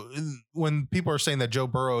when people are saying that Joe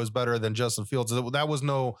Burrow is better than Justin Fields, that was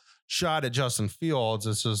no shot at Justin Fields.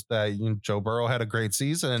 It's just that Joe Burrow had a great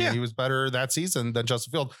season and he was better that season than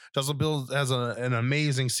Justin Fields. Justin Fields has an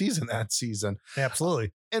amazing season that season.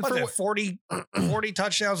 Absolutely. And for 40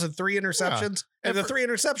 touchdowns and 3 interceptions. Yeah. And the 3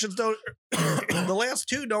 interceptions the last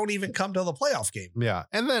 2 don't even come to the playoff game. Yeah.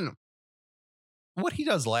 And then what he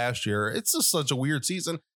does last year, it's just such a weird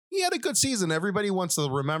season. He had a good season. Everybody wants to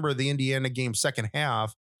remember the Indiana game second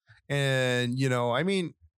half. And,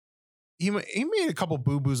 he made a couple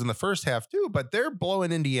boo-boos in the first half too, but they're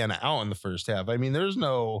blowing Indiana out in the first half. There's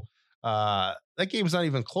no, that game's not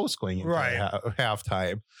even close going into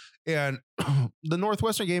halftime. And the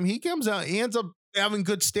Northwestern game, he comes out, he ends up having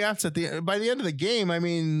good stats by the end of the game.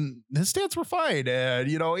 His stats were fine. And,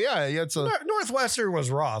 Northwestern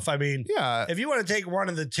was rough. If you want to take one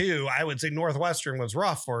of the two, I would say Northwestern was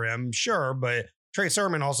rough for him. Sure. But Trey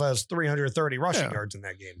Sermon also has 330 rushing yards in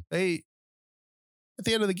that game. At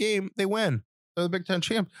the end of the game, they win. They're the Big Ten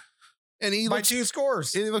champ. And he by 2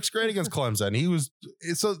 scores. He looks great against Clemson.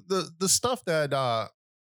 So the stuff that,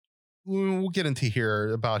 we'll get into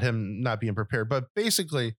here about him not being prepared, but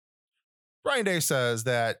basically, Ryan Day says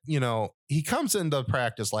that, he comes into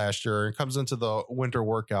practice last year and comes into the winter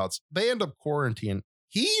workouts. They end up quarantining.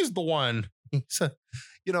 He's the one. He said,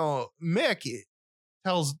 Mick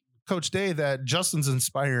tells Coach Day that Justin's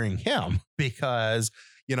inspiring him because,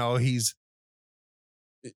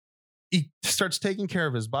 he starts taking care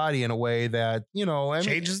of his body in a way that,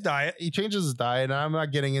 changes diet. He changes his diet. And I'm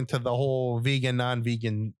not getting into the whole vegan,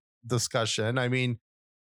 non-vegan discussion.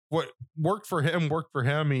 What worked for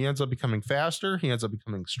him. He ends up becoming faster. He ends up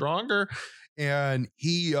becoming stronger. And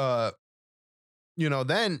he, then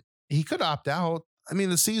he could opt out.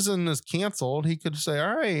 The season is canceled. He could say,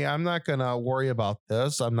 all right, I'm not going to worry about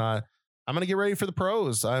this. I'm going to get ready for the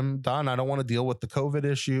pros. I'm done. I don't want to deal with the COVID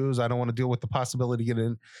issues. I don't want to deal with the possibility to get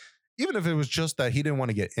in. Even if it was just that he didn't want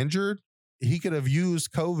to get injured, he could have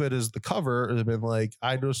used COVID as the cover and been like,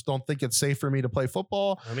 I just don't think it's safe for me to play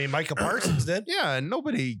football. Micah Parsons did. Yeah. And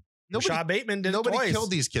nobody Rashad Bateman did. Nobody killed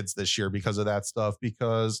these kids this year because of that stuff,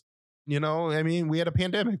 because, we had a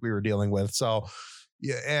pandemic we were dealing with. So,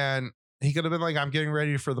 yeah. And he could have been like, I'm getting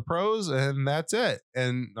ready for the pros and that's it.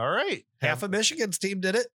 And all right. Half of Michigan's team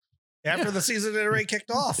did it after the season had already kicked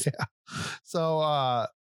off. Yeah. So,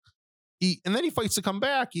 and then he fights to come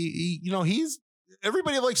back.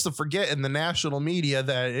 Everybody likes to forget in the national media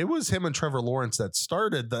that it was him and Trevor Lawrence that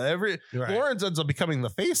started Lawrence ends up becoming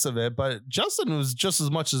the face of it, but Justin was just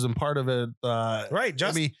as much as a part of it. Right.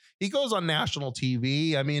 He goes on national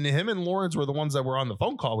TV. Him and Lawrence were the ones that were on the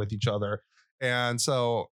phone call with each other. And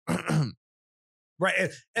so,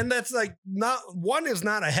 right. And that's like one is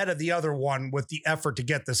not ahead of the other one with the effort to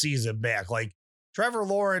get the season back. Like Trevor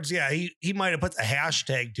Lawrence. Yeah. He might've put the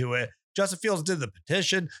hashtag to it. Justin Fields did the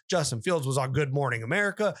petition. Justin Fields was on Good Morning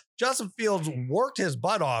America. Justin Fields worked his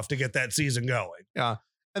butt off to get that season going. Yeah.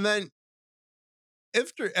 And then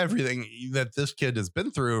after everything that this kid has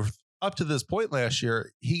been through up to this point last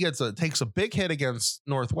year, he takes a big hit against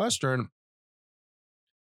Northwestern.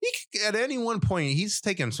 At any one point, he's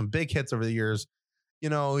taken some big hits over the years. He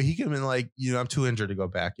could have been like, I'm too injured to go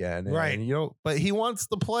back in. Right. But he wants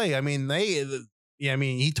to play.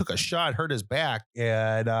 He took a shot, hurt his back,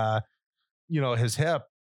 and his hip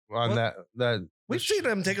on that. We've seen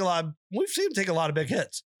him take a lot of big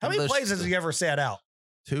hits. How many plays has he ever sat out?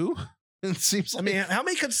 2. It seems like, how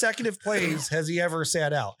many consecutive plays has he ever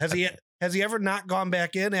sat out? Has Has he ever not gone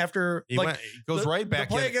back in after He goes right back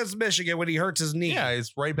the play in. against Michigan when he hurts his knee? Yeah,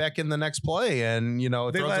 he's right back in the next play, and They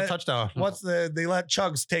throws let- a touchdown. They let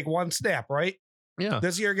Chugs take one snap, right? Yeah,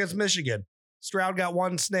 This year against Michigan, Stroud got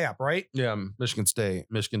one snap, right? yeah. Michigan State.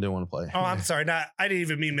 Michigan didn't want to play. Oh, I'm sorry. I didn't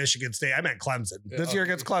even mean Michigan State. I meant Clemson. This year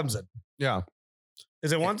against Clemson. Yeah,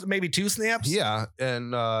 Is it one, maybe two snaps? yeah,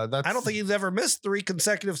 and that's. I don't think he's ever missed 3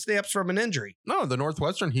 consecutive snaps from an injury. No, the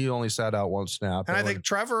Northwestern. He only sat out one snap. And I think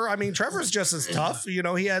Trevor's just as tough. He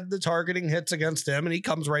had the targeting hits against him, and he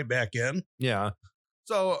comes right back in. Yeah.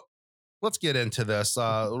 So let's get into this.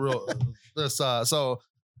 So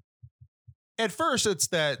at first it's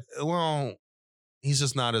that, well, he's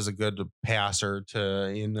just not as a good passer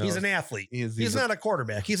to, He's an athlete. He's a- not a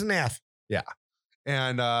quarterback. He's an athlete.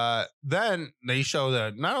 And then they show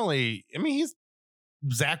that not only, he's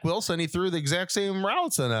Zach Wilson, he threw the exact same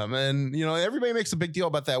routes in him. And, everybody makes a big deal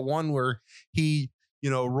about that one where he,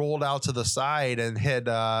 rolled out to the side and hit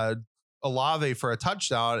Olave for a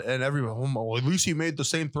touchdown. And everyone, well, at least he made the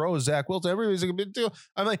same throw as Zach Wilson. Everybody's like a big deal.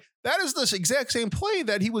 I'm like, that is this exact same play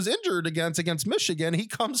that he was injured against Michigan. He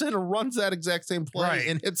comes in and runs that exact same play Right.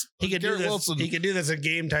 and hits He could do Garrett this. Wilson. He could do this in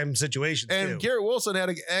game time situations And too. Garrett Wilson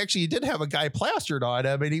he did have a guy plastered on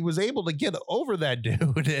him, and he was able to get over that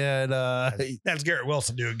dude. And That's Garrett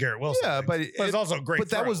Wilson doing Garrett Wilson. yeah, things. But it's also a great. But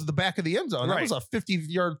that throw. was the back of the end zone. That Right. was a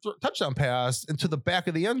 50-yard touchdown pass into the back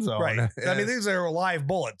of the end zone. right. I mean, And- these are live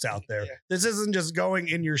bullets out there. Yeah. This isn't just going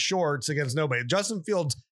in your shorts against nobody. Justin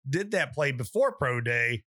Fields did that play before Pro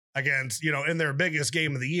Day against, in their biggest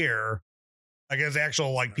game of the year against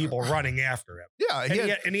actual people running after him.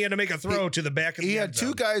 yeah, And he had to make a throw to the back of the he end had two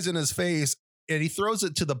zone. guys in his face, and he throws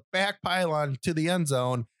it to the back pylon to the end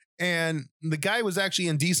zone. And the guy was actually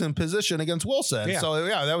in decent position against Wilson. Yeah. So,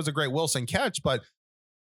 yeah, that was a great Wilson catch. But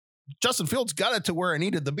Justin Fields got it to where it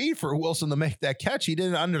needed to be for Wilson to make that catch. He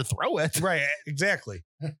didn't underthrow it. Right, exactly.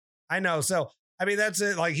 I know. So, that's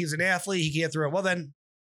it. He's an athlete. He can't throw. Well, then,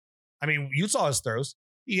 you saw his throws.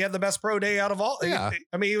 He had the best pro day out of all. Yeah.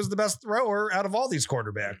 He was the best thrower out of all these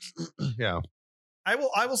quarterbacks. Yeah. I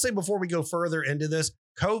will say before we go further into this,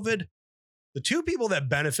 COVID, the two people that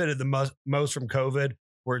benefited the most from COVID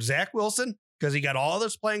were Zach Wilson, because he got all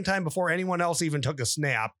this playing time before anyone else even took a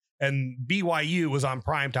snap. And BYU was on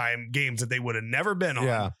primetime games that they would have never been on.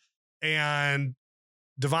 Yeah. And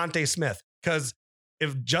Devontae Smith, because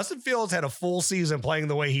if Justin Fields had a full season playing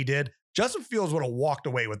the way he did, Justin Fields would have walked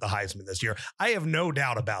away with the Heisman this year. I have no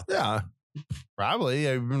doubt about that. Yeah. Probably.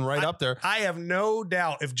 I've been right up there. I have no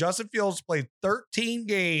doubt if Justin Fields played 13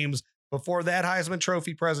 games before that Heisman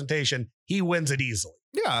Trophy presentation, he wins it easily.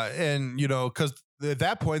 Yeah. And, because at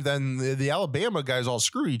that point, then the Alabama guys all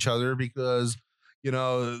screw each other because,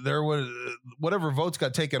 there was whatever votes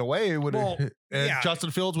got taken away would and yeah.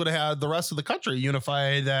 Justin Fields would have had the rest of the country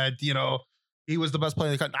unified that, he was the best player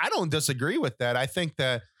in the country. I don't disagree with that. I think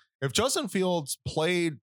that if Justin Fields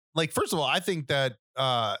played, first of all, I think that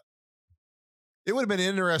it would have been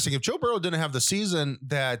interesting if Joe Burrow didn't have the season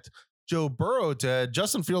that Joe Burrow did.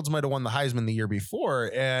 Justin Fields might have won the Heisman the year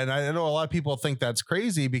before. And I know a lot of people think that's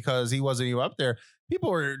crazy because he wasn't even up there.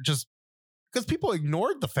 People were just, because people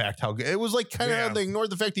ignored the fact how good it was, how they ignored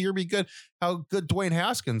the fact the year be good, how good Dwayne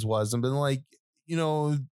Haskins was, and been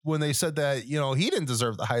when they said that, he didn't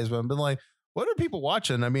deserve the Heisman, been what are people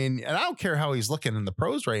watching? And I don't care how he's looking in the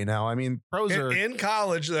pros right now. Pros are in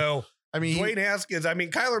college, though. Dwayne Haskins,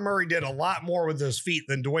 Kyler Murray did a lot more with his feet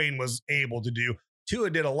than Dwayne was able to do. Tua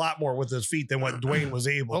did a lot more with his feet than what Dwayne was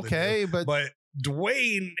able to do. Okay, but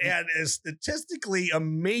Dwayne had a statistically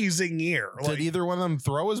amazing year. Did either one of them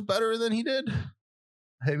throw as better than he did?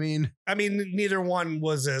 Neither one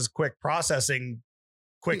was as quick processing,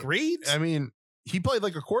 quick reads. He played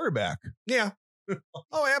like a quarterback. Yeah.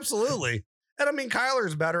 Oh, absolutely. And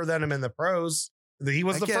Kyler's better than him in the pros. He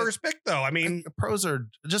was the first pick, though. Pros are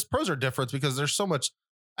different because there's so much.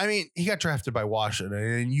 He got drafted by Washington,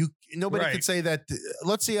 and nobody Right. could say that.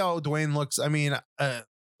 Let's see how Dwayne looks.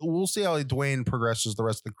 We'll see how Dwayne progresses the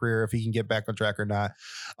rest of the career, if he can get back on track or not.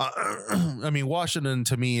 Washington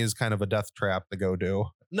to me is kind of a death trap to go do.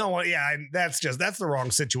 No, yeah, that's the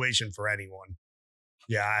wrong situation for anyone.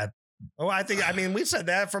 Yeah. I think, we said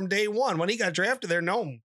that from day one when he got drafted there.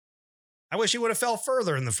 No, I wish he would have fell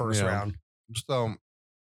further in the first round. So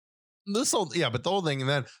but the whole thing, and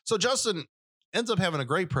then so Justin ends up having a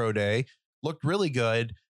great pro day, looked really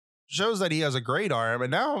good, shows that he has a great arm, and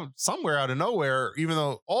now somewhere out of nowhere, even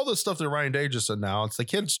though all the stuff that Ryan Day just announced, the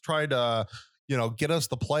kids tried to, get us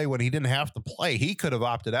to play when he didn't have to play. He could have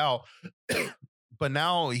opted out, but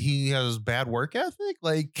now he has bad work ethic.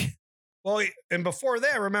 Well, and before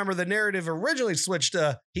that, remember the narrative originally switched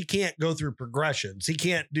to he can't go through progressions. He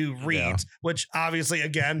can't do reads, which obviously,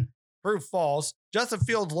 again, proved false. Justin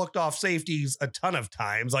Fields looked off safeties a ton of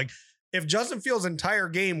times. Like, if Justin Fields' entire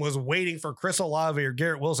game was waiting for Chris Olave or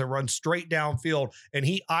Garrett Wilson to run straight downfield and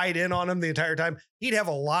he eyed in on him the entire time, he'd have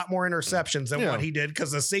a lot more interceptions than what he did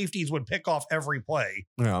because the safeties would pick off every play.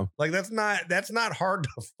 Yeah. Like, that's not hard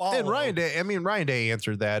to follow. And Ryan Day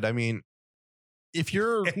answered that. I mean, if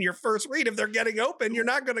you're in your first read, if they're getting open, you're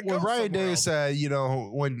not going to go. Well, Ryan Day else. said,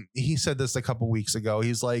 when he said this a couple weeks ago,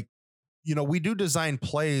 he's like, we do design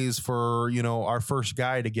plays for, our first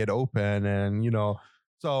guy to get open. And,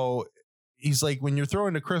 so he's like, when you're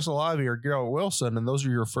throwing to Chris Olave or Garrett Wilson and those are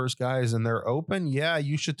your first guys and they're open, yeah,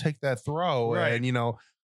 you should take that throw. Right. And,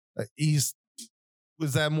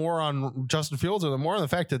 was that more on Justin Fields or more on the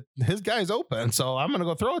fact that his guy's open? So I'm going to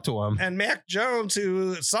go throw it to him. And Mac Jones,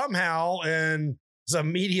 who somehow, in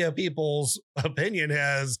some media people's opinion,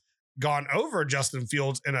 has gone over Justin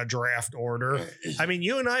Fields in a draft order. I mean,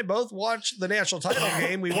 you and I both watched the national title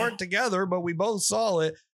game. We weren't together, but we both saw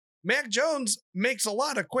it. Mac Jones makes a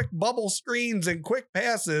lot of quick bubble screens and quick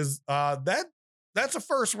passes. That's a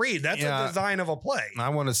first read. That's a design of a play. I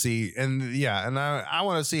want to see, I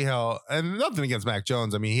want to see how, and nothing against Mac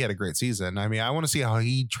Jones. I mean, he had a great season. I mean, I want to see how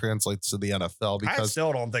he translates to the NFL because I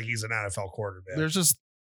still don't think he's an NFL quarterback. There's just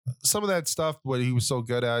some of that stuff, what he was so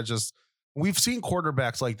good at. Just we've seen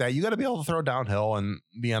quarterbacks like that. You got to be able to throw downhill in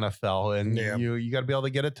the NFL, and you got to be able to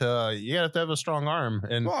get it to. You have to have a strong arm.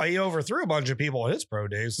 And well, he overthrew a bunch of people at his pro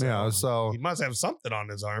days. So he must have something on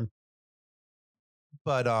his arm.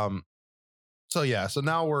 But So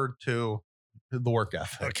now we're to the work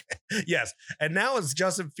ethic. Okay. Yes. And now it's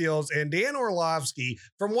Justin Fields and Dan Orlovsky,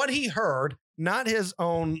 from what he heard, not his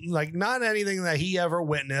own, like not anything that he ever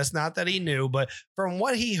witnessed, not that he knew, but from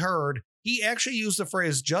what he heard, he actually used the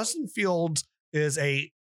phrase Justin Fields is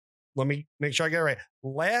let me make sure I get it right,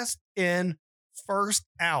 last in, first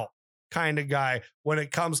out kind of guy when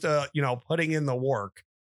it comes to, putting in the work,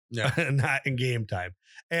 not in game time.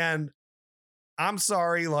 And I'm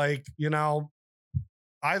sorry,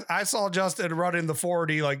 I saw Justin running the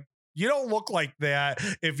 40. Like, you don't look like that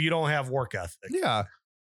if you don't have work ethic. Yeah.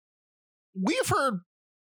 We've heard,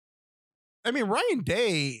 Ryan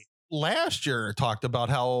Day last year talked about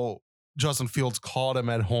how Justin Fields called him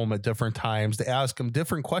at home at different times to ask him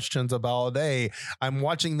different questions about, hey, I'm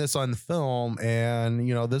watching this on film and,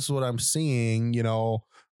 this is what I'm seeing,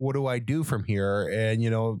 what do I do from here?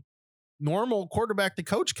 And, normal quarterback to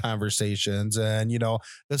coach conversations. And,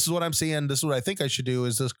 this is what I'm seeing. This is what I think I should do.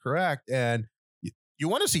 Is this correct? And you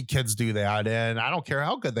want to see kids do that. And I don't care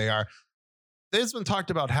how good they are. It's been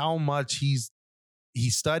talked about how much he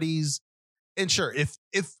studies. And sure, if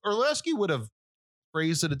Orlovsky would have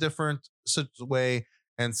phrased it a different way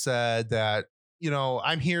and said that,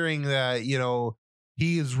 I'm hearing that,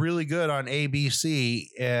 he is really good on ABC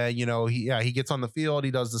and, he gets on the field.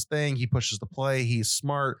 He does this thing. He pushes the play. He's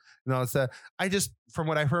smart. It's that from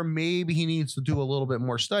what I've heard, maybe he needs to do a little bit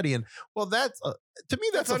more studying. Well, that's to me,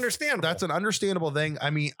 that's understandable. That's an understandable thing. I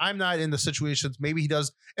mean, I'm not in the situations. Maybe he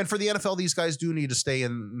does. And for the NFL, these guys do need to stay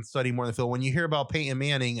and study more in the field. When you hear about Peyton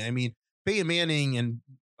Manning, and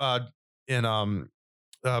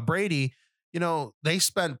Brady, they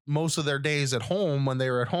spent most of their days at home when they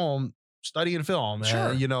were at home studying film.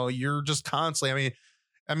 Sure. And, you're just constantly,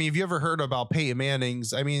 have you ever heard about Peyton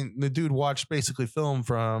Manning's? The dude watched basically film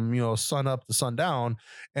from, sun up to sundown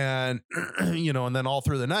and, and then all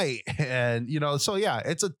through the night. And, so yeah,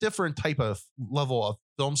 it's a different type of level of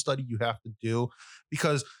film study you have to do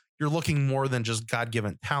because you're looking more than just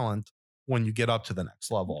God-given talent when you get up to the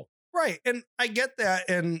next level. Right. And I get that.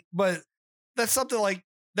 But that's something like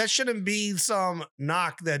that shouldn't be some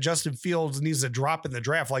knock that Justin Fields needs to drop in the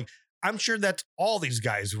draft. Like, I'm sure that's all these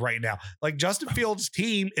guys right now. Like, Justin Fields'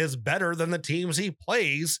 team is better than the teams he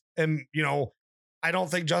plays. And, I don't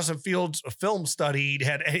think Justin Fields' film study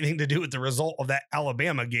had anything to do with the result of that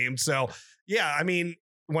Alabama game. So, yeah,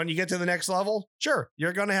 when you get to the next level, sure,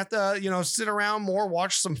 you're going to have to, sit around more,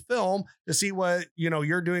 watch some film to see what,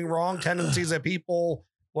 you're doing wrong, tendencies that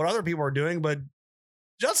what other people are doing. But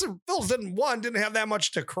Justin Fields didn't have that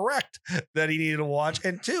much to correct that he needed to watch.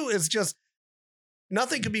 And two, is just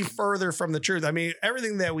nothing could be further from the truth.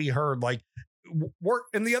 Everything that we heard, like work.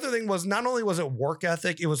 And the other thing was, not only was it work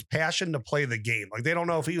ethic, it was passion to play the game. Like, they don't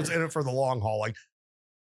know if he was in it for the long haul. Like,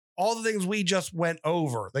 all the things we just went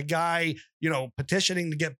over, the guy,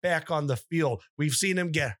 petitioning to get back on the field. We've seen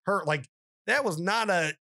him get hurt. Like, that was not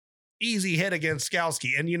easy hit against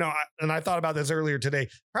Skalski. And, and I thought about this earlier today.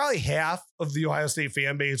 Probably half of the Ohio State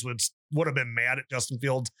fan base would have been mad at Justin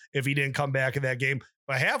Fields if he didn't come back in that game.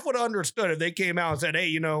 But half would have understood if they came out and said,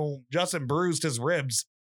 hey, Justin bruised his ribs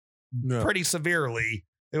pretty severely.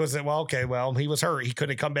 It was, he was hurt. He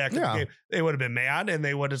couldn't come back in the game. They would have been mad, and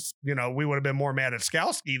they would have, we would have been more mad at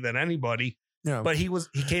Skalski than anybody. Yeah. But he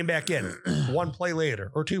came back in one play later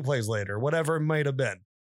or 2 plays later, whatever it might have been.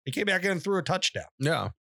 He came back in and threw a touchdown. Yeah.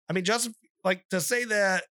 I mean, Justin, to say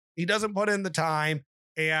that he doesn't put in the time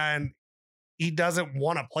and he doesn't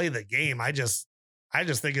want to play the game, I just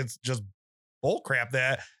think it's just bullcrap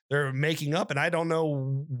that they're making up. And I don't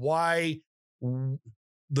know why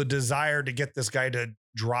the desire to get this guy to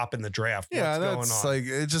drop in the draft. Yeah, that's like,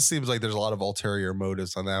 it just seems like there's a lot of ulterior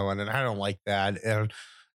motives on that one. And I don't like that. And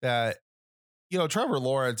that, Trevor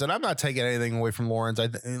Lawrence, and I'm not taking anything away from Lawrence.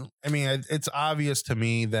 I mean, it's obvious to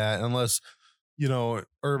me that unless,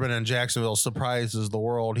 Urban and Jacksonville surprises the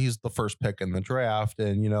world, he's the first pick in the draft.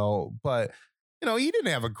 And, but, he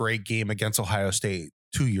didn't have a great game against Ohio State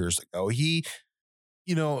 2 years ago. He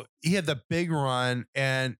had the big run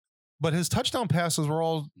but his touchdown passes were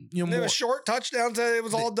all, they were short touchdowns. It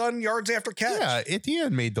was all done yards after catch. Yeah,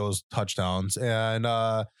 Etienne made those touchdowns, and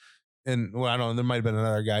well, I don't know. There might have been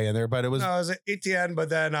another guy in there, but it was Etienne. But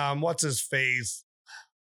then, what's his face?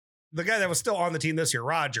 The guy that was still on the team this year,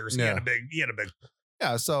 Rodgers. He had a big.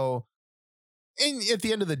 Yeah. So, and at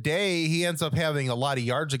the end of the day, he ends up having a lot of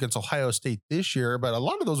yards against Ohio State this year, but a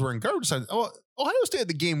lot of those were in garbage time. Ohio State had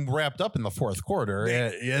the game wrapped up in the fourth quarter,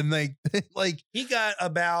 and they he got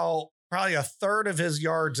about probably a third of his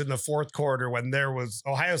yards in the fourth quarter when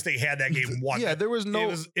Ohio State had that game won. Yeah, it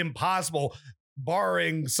was impossible,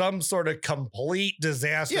 barring some sort of complete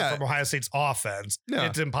disaster from Ohio State's offense. Yeah.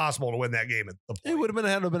 It's impossible to win that game at the point. It would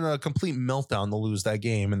have been a complete meltdown to lose that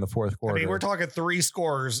game in the fourth quarter. I mean, we're talking 3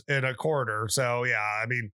 scores in a quarter. So yeah, I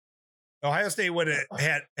mean, Ohio State would have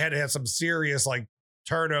had to have some serious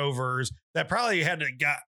turnovers that probably had to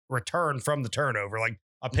got returned from the turnover, like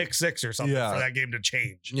a pick 6 or something for that game to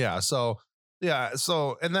change. Yeah. So,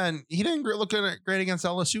 and then he didn't look great against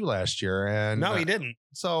LSU last year. And no, he didn't.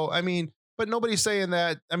 So, I mean, but nobody's saying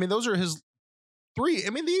that. I mean, those are his 3. I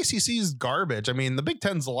mean, the ACC is garbage. I mean, the Big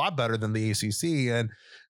Ten's a lot better than the ACC, and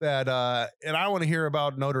I want to hear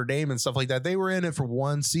about Notre Dame and stuff like that. They were in it for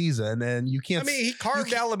 1 season, and you can't. I mean, he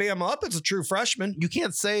carved Alabama up as a true freshman. You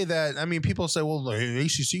can't say that. I mean, people say, well, the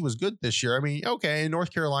ACC was good this year. I mean, okay,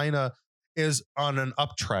 North Carolina is on an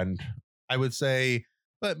uptrend, I would say,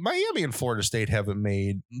 but Miami and Florida State haven't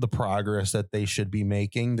made the progress that they should be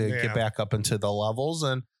making to get back up into the levels.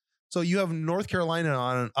 And so you have North Carolina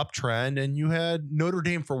on an uptrend, and you had Notre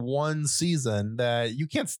Dame for 1 season that you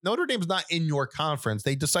can't. Notre Dame's not in your conference.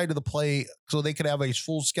 They decided to play so they could have a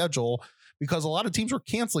full schedule because a lot of teams were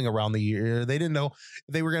canceling around the year. They didn't know if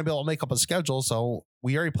they were going to be able to make up a schedule. So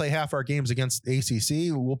we already play half our games against the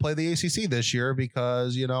ACC. We'll play the ACC this year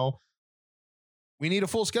because, we need a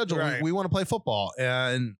full schedule. Right. We want to play football.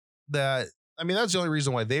 And that's the only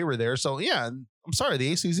reason why they were there. So yeah, I'm sorry.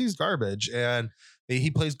 The ACC is garbage, and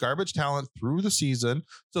he plays garbage talent through the season.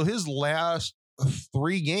 So his last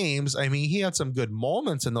 3 games, I mean, he had some good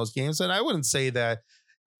moments in those games. And I wouldn't say that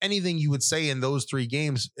anything you would say in those 3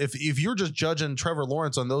 games, if you're just judging Trevor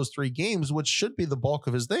Lawrence on those 3 games, which should be the bulk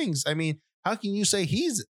of his things, I mean, how can you say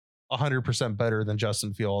he's 100% better than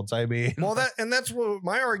Justin Fields? I mean, well, that's what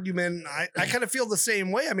my argument. I kind of feel the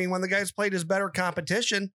same way. I mean, when the guy's played his better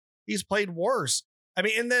competition, he's played worse. I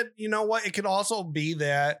mean, and then, you know what? It could also be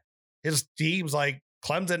that his teams like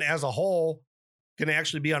Clemson as a whole can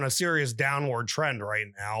actually be on a serious downward trend right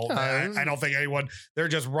now. I don't think they're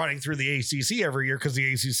just running through the ACC every year because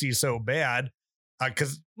the ACC is so bad.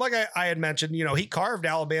 Because like I had mentioned, he carved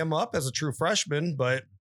Alabama up as a true freshman, but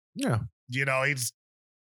he's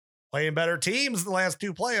playing better teams the last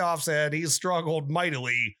 2 playoffs, and he's struggled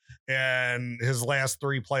mightily in his last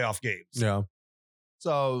 3 playoff games. Yeah.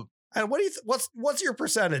 So, and what do you what's your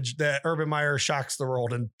percentage that Urban Meyer shocks the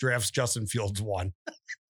world and drafts Justin Fields 1?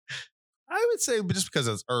 I would say just because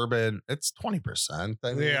it's Urban, it's 20%.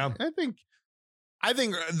 I mean, I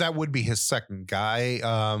think that would be his second guy.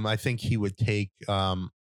 I think he would take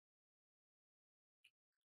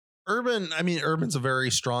Urban. I mean, Urban's a very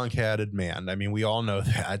strong-headed man. I mean, we all know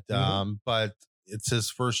that. But it's his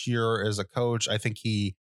first year as a coach. I think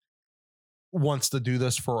he wants to do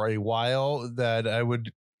this for a while.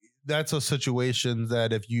 That's a situation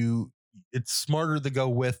that it's smarter to go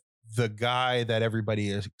with the guy that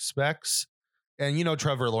everybody expects. And,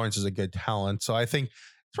 Trevor Lawrence is a good talent. So I think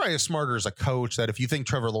it's probably smarter as a coach that if you think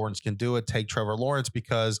Trevor Lawrence can do it, take Trevor Lawrence,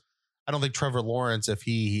 because I don't think Trevor Lawrence, if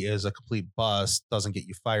he is a complete bust, doesn't get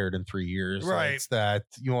you fired in 3 years. Right. It's that,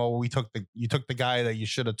 you took the guy that you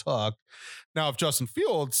should have took. Now, if Justin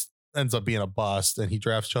Fields ends up being a bust and he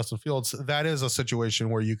drafts Justin Fields, that is a situation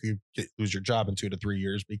where you could lose your job in 2 to 3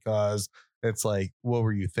 years, because it's like, what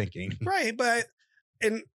were you thinking? Right. But,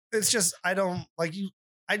 and it's just, I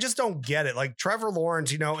just don't get it. Like Trevor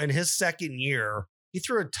Lawrence, in his second year, he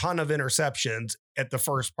threw a ton of interceptions at the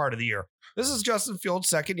first part of the year. This is Justin Fields'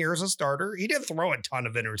 second year as a starter. He didn't throw a ton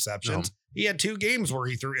of interceptions. No. He had 2 games where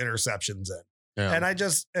he threw interceptions in. Yeah.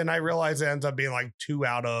 And I realized it ends up being like 2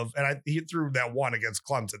 out of, he threw that one against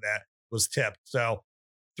Clemson that was tipped. So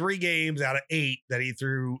 3 games out of 8 that he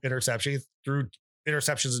threw interceptions. He threw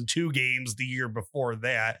interceptions in 2 games the year before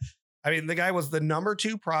that. I mean, the guy was the number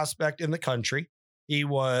 2 prospect in the country. He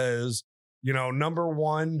was, number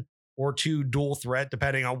 1 or 2 dual threat,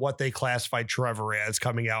 depending on what they classified Trevor as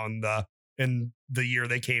coming out in the year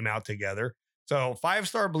they came out together. So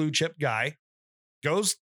 5-star blue chip guy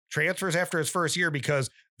transfers after his first year because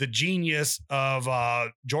the genius of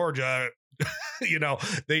Georgia,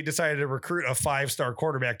 they decided to recruit a 5-star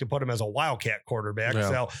quarterback to put him as a Wildcat quarterback.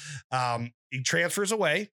 Yeah. So he transfers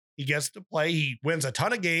away. He gets to play. He wins a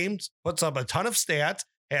ton of games, puts up a ton of stats,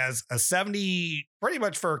 has a 70 pretty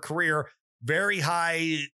much for a career, very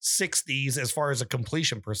high 60s as far as a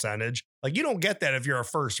completion percentage. Like, you don't get that if you're a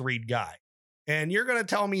first read guy. And you're going to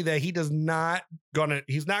tell me that he's not going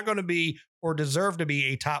to be or deserve to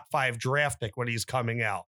be a top 5 draft pick when he's coming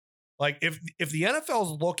out. Like, if the NFL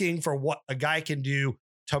is looking for what a guy can do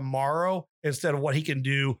tomorrow instead of what he can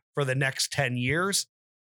do for the next 10 years,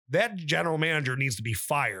 that general manager needs to be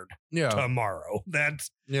fired tomorrow.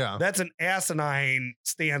 That's an asinine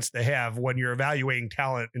stance to have when you're evaluating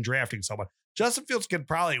talent and drafting someone. Justin Fields could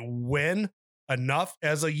probably win enough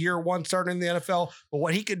as a year 1 starter in the NFL, but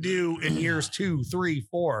what he could do in years 2, 3,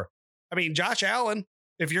 4. I mean, Josh Allen,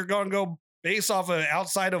 if you're going to go based off of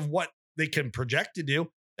outside of what they can project to do,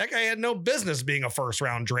 that guy had no business being a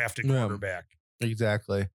first-round drafted quarterback.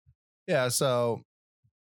 Exactly. Yeah, so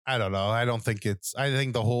I don't know. I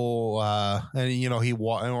think the whole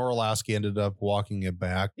Orlowski ended up walking it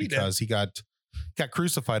back because he got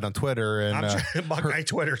crucified on Twitter, and I'm sure Buckeye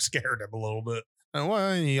Twitter scared him a little bit. And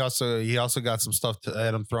well, he also got some stuff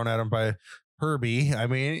at him thrown at him by Herbie. I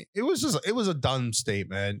mean, it was a dumb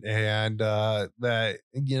statement, and that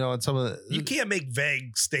and some of you can't make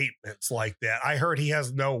vague statements like that. I heard he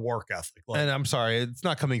has no work ethic. And I'm sorry, it's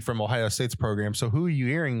not coming from Ohio State's program. So who are you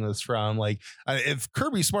hearing this from? Like, if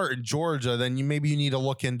Kirby Smart in Georgia, then maybe you need to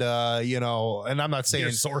look into And I'm not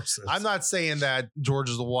saying sources. I'm not saying that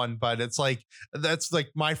Georgia's the one, but it's like that's like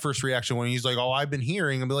my first reaction when he's like, "Oh, I've been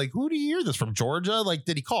hearing." I'll be like, "Who do you hear this from? Georgia? Like,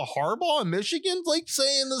 did he call Harbaugh in Michigan? Like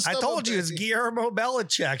saying this?" I told you it's Guillermo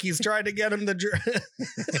Belichick. He's trying to get him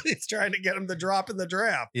he's trying to get him to drop in the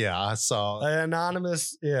draft. Yeah, so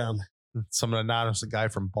anonymous, some anonymous guy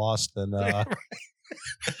from Boston.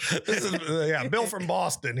 This is Bill from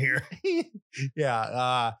Boston here.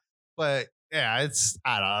 But yeah,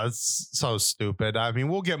 I don't know, it's so stupid. I mean,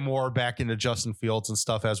 we'll get more back into Justin Fields and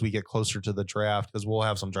stuff as we get closer to the draft, because we'll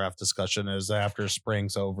have some draft discussion as after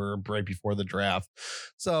spring's over, right before the draft.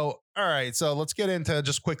 So, all right, so let's get into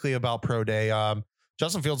just quickly about Pro Day.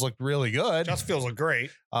 Justin Fields looked really good. Justin Fields looked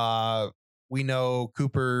great. We know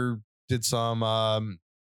Cooper did some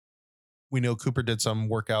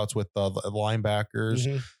workouts with the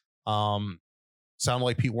linebackers. Mm-hmm. Sounded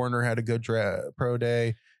like Pete Werner had a good Pro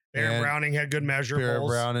Day. Baron Browning had good measurables. Baron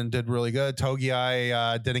Browning did really good.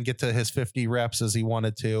 Togiai didn't get to his 50 reps as he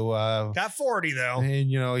wanted to. Got 40 though. And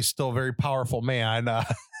he's still a very powerful man.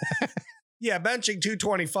 Yeah, benching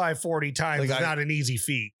 225 40 times is not an easy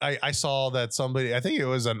feat. I saw that somebody, I think it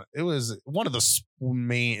was one of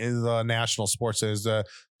the national sports is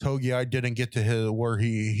Togiai didn't get to where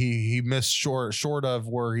he missed short of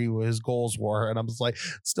where his goals were, and I was like,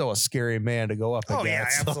 still a scary man to go up against. Yeah,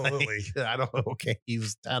 absolutely. Like, I don't know. Okay, he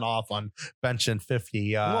was 10 off on benching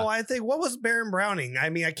 50. Well, I think what was Baron Browning? I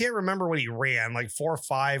mean, I can't remember what he ran, like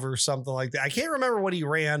 4.5 or something like that. I can't remember what he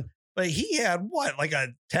ran. But he had like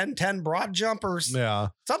a 10-10 broad jump or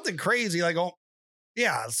something crazy. Like,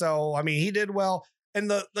 so, I mean, he did well. And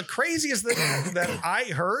the craziest thing that I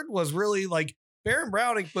heard was really like Baron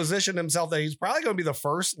Browning positioned himself that he's probably going to be the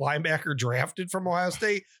first linebacker drafted from Ohio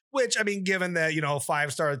State, which, I mean, given that,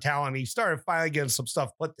 5-star talent, he started finally getting some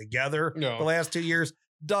stuff put together the last 2 years,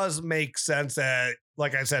 does make sense that,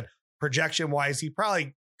 like I said, projection wise, he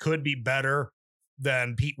probably could be better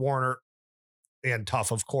than Pete Werner and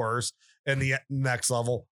Tough, of course, and the next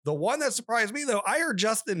level. The one that surprised me, though, I heard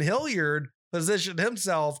Justin Hilliard positioned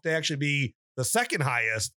himself to actually be the second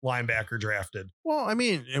highest linebacker drafted. Well, I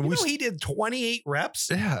mean, and He did 28 reps.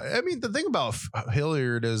 Yeah, I mean, the thing about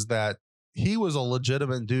Hilliard is that he was a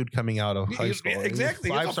legitimate dude coming out of high school. Exactly.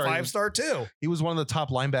 He was a 5-star too. He was one of the top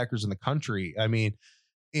linebackers in the country. I mean,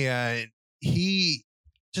 and he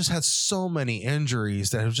just had so many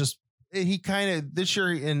injuries that it was just, he kind of this year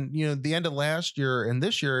and, the end of last year and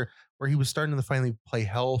this year where he was starting to finally play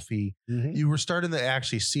healthy, you were starting to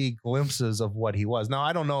actually see glimpses of what he was. Now,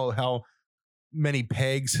 I don't know how many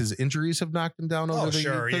pegs his injuries have knocked him down over the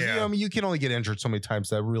years. Yeah. You can only get injured so many times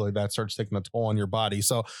that starts taking a toll on your body.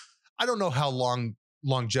 So I don't know how long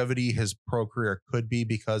longevity his pro career could be,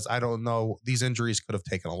 because I don't know, these injuries could have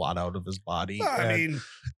taken a lot out of his body. I mean,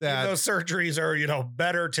 those surgeries are,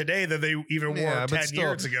 better today than they even were 10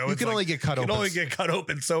 years ago. You can only get cut open. You can only get cut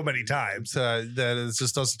open so many times. That it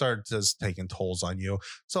just does start just taking tolls on you.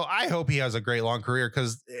 So I hope he has a great long career,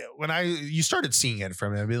 because when you started seeing it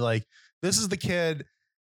from him, be like, this is the kid.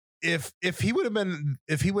 If he would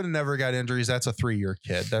have never got injuries, that's a 3-year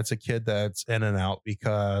kid. That's a kid that's in and out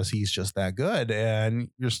because he's just that good. And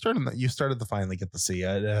you started to finally get to see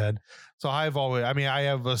it. And so I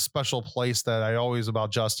have a special place that I always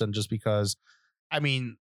about Justin, just because, I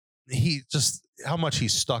mean, he just how much he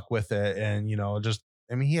stuck with it. And,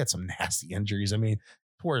 he had some nasty injuries. I mean,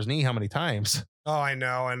 tore his knee how many times? Oh, I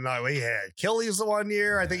know. And he had Achilles the 1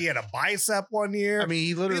 year. I think he had a bicep 1 year. I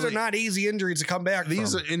mean, these are not easy injuries to come back from.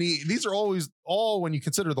 These are always all, when you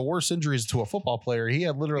consider the worst injuries to a football player, he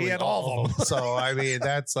had all of them. So, I mean,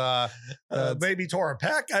 that's maybe tore a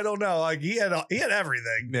pec. I don't know. Like he had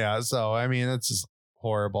everything. Yeah. So, I mean, it's just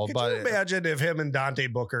horrible. Could you imagine if him and Dante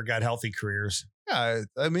Booker got healthy careers? Yeah.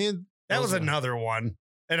 I mean, that was another one.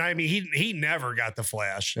 And I mean, he never got the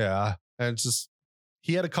flash. Yeah. And it's just,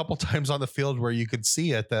 he had a couple times on the field where you could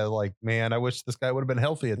see it that, like, man, I wish this guy would have been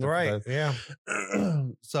healthy at the right. Yeah.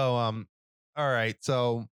 So, all right.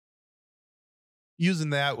 So using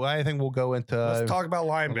that, I think we'll go into let's talk about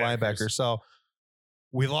linebackers. So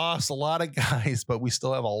we lost a lot of guys, but we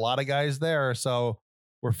still have a lot of guys there. So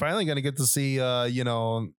we're finally going to get to see,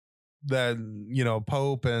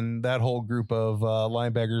 Pope and that whole group of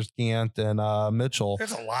linebackers, Gant and Mitchell.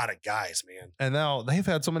 There's a lot of guys, man. And now they've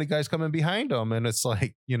had so many guys coming behind them. And it's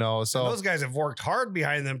like, so and those guys have worked hard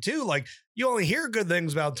behind them too. Like, you only hear good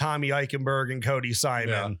things about Tommy Eichenberg and Cody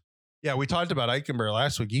Simon. Yeah, we talked about Eichenberg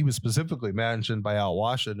last week. He was specifically mentioned by Al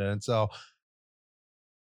Washington. So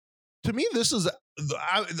to me, this is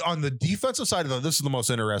on the defensive side of this is the most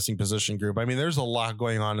interesting position group. I mean, there's a lot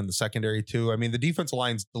going on in the secondary too. I mean, the defensive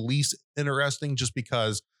line's the least interesting, just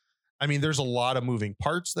because, I mean, there's a lot of moving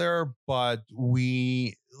parts there. But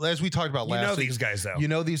as we talked about last week, these guys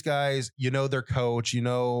though. These guys. Their coach.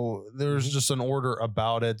 There's just an order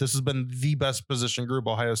about it. This has been the best position group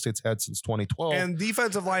Ohio State's had since 2012. And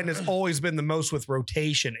defensive line has always been the most with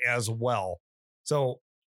rotation as well. So,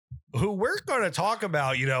 who we're going to talk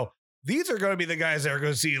about, these are going to be the guys that are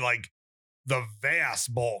going to see like the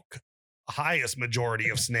vast bulk, highest majority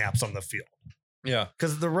of snaps on the field. Yeah.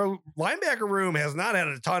 Because the linebacker room has not had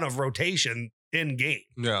a ton of rotation in game.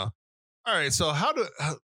 Yeah. All right. So how does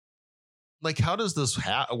this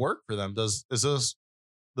work for them? Does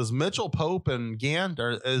Mitchell, Pope, and Gant,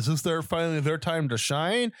 is this finally their time to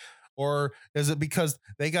shine? Or is it because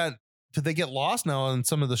did they get lost now in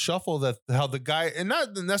some of the shuffle that how the guy, and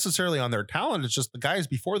not necessarily on their talent, it's just the guys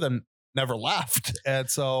before them never left. And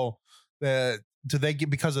so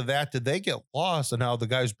because of that, did they get lost, and now the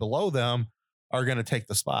guys below them are going to take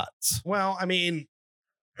the spots? Well, I mean,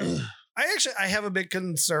 I have a big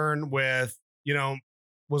concern with,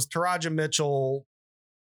 was Taraja Mitchell,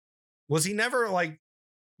 was he never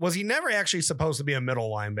actually supposed to be a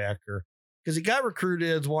middle linebacker? Because he got recruited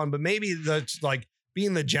as one, but maybe that's like,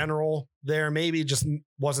 being the general there maybe just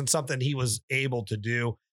wasn't something he was able to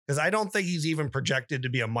do, because I don't think he's even projected to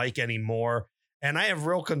be a Mike anymore. And I have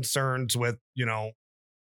real concerns with,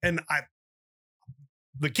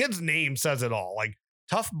 the kid's name says it all. Like,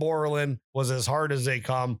 Tough Borland was as hard as they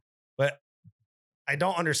come, but I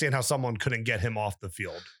don't understand how someone couldn't get him off the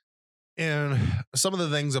field. And some of the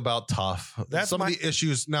things about Tough, of the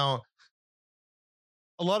issues now,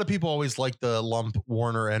 a lot of people always like to lump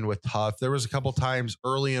Warner in with Tough. There was a couple times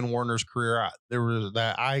early in Warner's career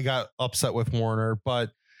that I got upset with Warner,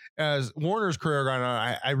 but as Warner's career got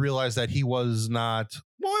on, I realized that he was not.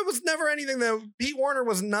 Well, it was never anything that Pete Warner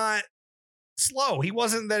was not slow. He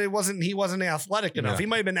wasn't athletic enough. Yeah. He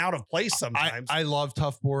might have been out of place sometimes. I love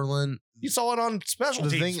Tough Borland. You saw it on special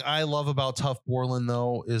teams. The thing I love about Tough Borland,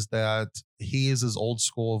 though, is that he is as old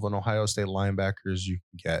school of an Ohio State linebacker as you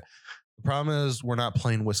can get. The problem is we're not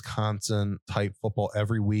playing Wisconsin type football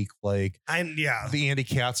every week like the Andy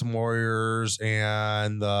Katz Warriors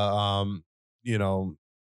and the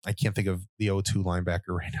I can't think of the 0-2 linebacker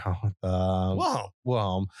right now. The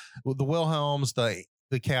Wilhelms, the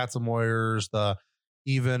Katz Warriors, the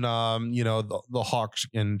Hawks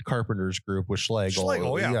and Carpenters group with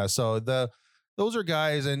Schlegel. Yeah. So those are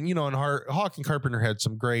guys, and and Hawk and Carpenter had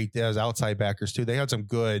some great as outside backers too. They had some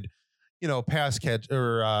good, pass catch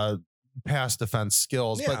or pass defense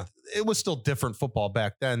skills, but it was still different football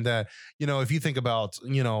back then. That if you think about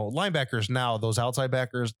linebackers now, those outside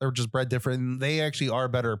backers, they're just bred different. And they actually are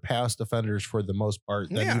better pass defenders for the most part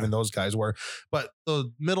than even those guys were. But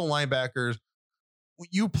the middle linebackers,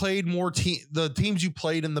 you played more the teams you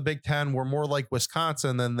played in the Big Ten were more like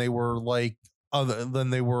Wisconsin than they were like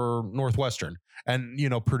Northwestern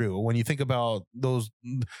and Purdue. When you think about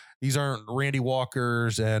these aren't Randy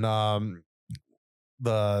Walkers and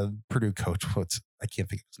the Purdue coach, I can't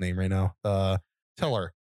think of his name right now.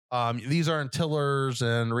 Tiller. These aren't Tillers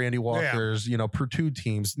and Randy Walkers, Purdue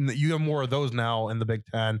teams. You have more of those now in the Big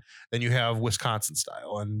Ten than you have Wisconsin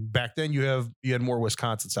style. And back then you had more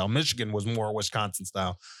Wisconsin style. Michigan was more Wisconsin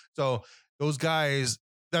style. So those guys,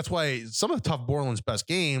 that's why some of Tough Borland's best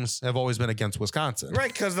games have always been against Wisconsin.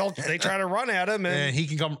 Right, because they try to run at him. And he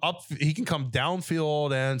can come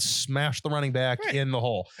downfield and smash the running back in the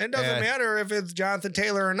hole. It doesn't matter if it's Jonathan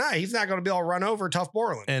Taylor or not. He's not going to be able to run over Tough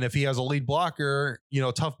Borland. And if he has a lead blocker,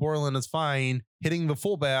 Tough Borland is fine hitting the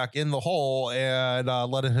fullback in the hole and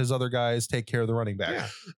letting his other guys take care of the running back.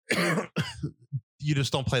 Yeah. You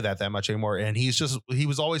just don't play that much anymore. And he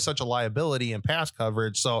was always such a liability in pass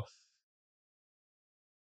coverage. So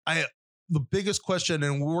the biggest question,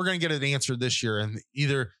 and we're going to get an answer this year, and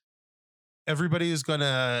either everybody is going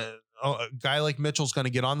to, a guy like Mitchell's going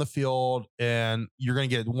to get on the field and you're going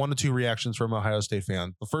to get 1 to 2 reactions from Ohio State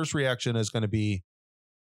fan. The first reaction is going to be,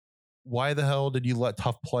 why the hell did you let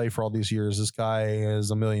Tough play for all these years? This guy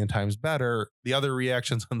is a million times better. The other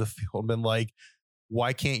reactions on the field have been like,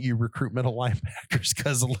 why can't you recruit middle linebackers?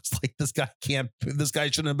 Because it looks like this guy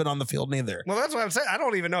shouldn't have been on the field neither. Well, that's what I'm saying. I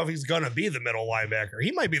don't even know if he's going to be the middle linebacker.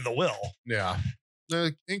 He might be the Will. Yeah.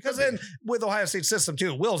 Because then with Ohio State system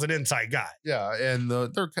too, Will's an inside guy. Yeah. And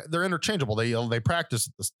they're interchangeable. They practice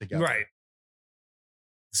this together. Right.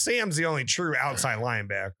 Sam's the only true outside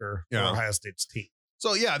linebacker for Ohio State's team.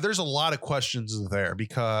 So yeah, there's a lot of questions there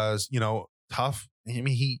because, Tough,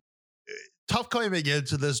 Tough coming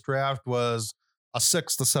into this draft was a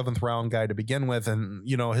 6th to 7th round guy to begin with. And,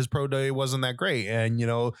 his pro day wasn't that great. And,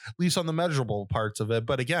 at least on the measurable parts of it.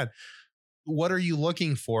 But again, what are you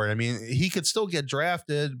looking for? I mean, he could still get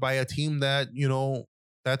drafted by a team that,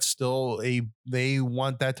 that's still they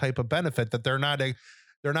want that type of benefit that they're not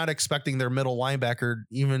expecting their middle linebacker,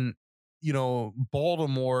 even,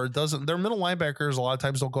 Baltimore their middle linebackers a lot of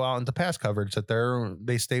times don't go out into pass coverage, that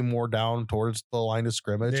they stay more down towards the line of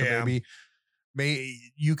scrimmage. Yeah. Or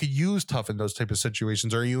maybe you could use Tough in those type of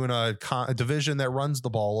situations. Are you in a division that runs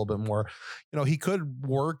the ball a little bit more? He could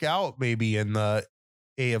work out maybe in the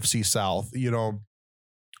AFC South,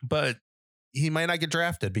 but he might not get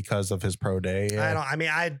drafted because of his pro day.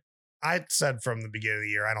 I said from the beginning of the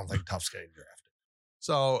year, I don't think Tough's getting drafted.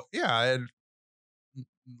 So yeah.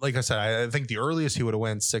 Like I said, I think the earliest he would have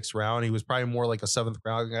went 6th round. He was probably more like a 7th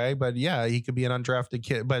round guy, but yeah, he could be an undrafted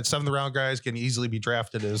kid. But 7th round guys can easily be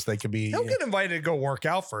drafted as they could be. He'll get invited to go work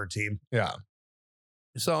out for a team. Yeah.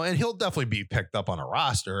 So, and he'll definitely be picked up on a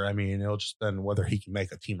roster. I mean, it'll just depend whether he can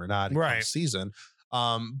make a team or not in the season.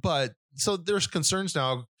 But so there's concerns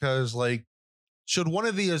now because should one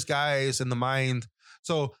of these guys in the mind,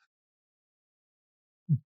 so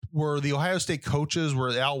were the Ohio State coaches, were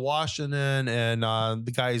Al Washington and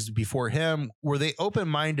the guys before him, were they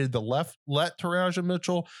open-minded to let Teradja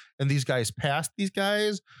Mitchell and these guys pass these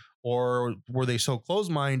guys? Or were they so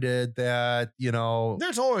close-minded that,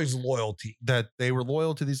 there's always loyalty, that they were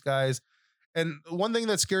loyal to these guys? And one thing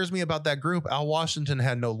that scares me about that group, Al Washington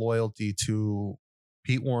had no loyalty to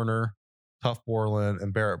Pete Werner, Tough Borland,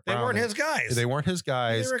 and Barrett Browning. They weren't his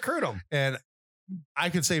guys. They recruit them. And I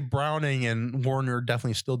could say Browning and Warner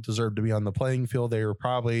definitely still deserve to be on the playing field. They were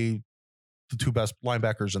probably the 2 best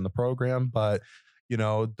linebackers in the program, but he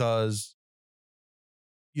didn't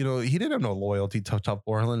have no loyalty to Tough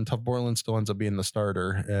Borland. Tough Borland still ends up being the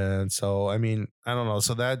starter. And so, I mean, I don't know.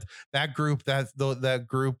 So that group, that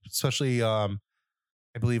group, especially, I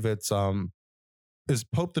believe it's, is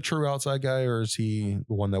Pope the true outside guy, or is he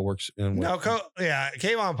the one that works in? No,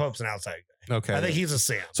 Kayvon Pope's an outside guy. Okay, I think he's a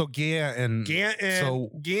Sam. So Gant and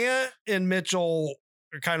Mitchell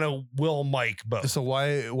are kind of Will Mike both. So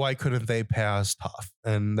why couldn't they pass Tough?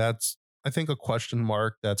 And that's I think a question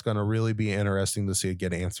mark that's going to really be interesting to see it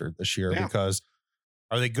get answered this year because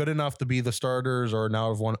are they good enough to be the starters, or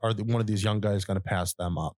now one of these young guys going to pass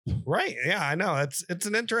them up? Right. Yeah, I know. It's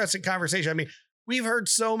an interesting conversation. I mean, we've heard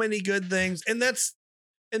so many good things, and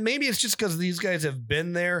maybe it's just because these guys have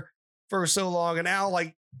been there for so long. And now,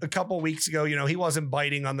 like a couple of weeks ago, he wasn't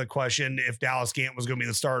biting on the question if Dallas Gant was going to be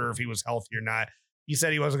the starter, if he was healthy or not. He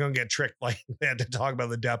said he wasn't going to get tricked like that to talk about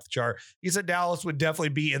the depth chart. He said Dallas would definitely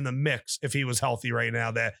be in the mix if he was healthy right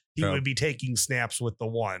now, that he would be taking snaps with the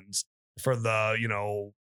ones for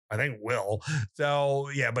the, I think Will. So,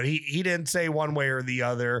 yeah, but he didn't say one way or the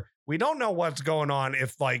other. We don't know what's going on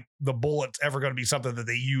if like the bullet's ever going to be something that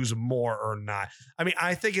they use more or not. I mean,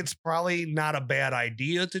 I think it's probably not a bad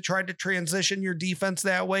idea to try to transition your defense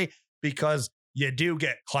that way because you do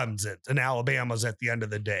get Clemson and Alabama's at the end of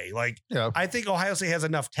the day. Like, I think Ohio State has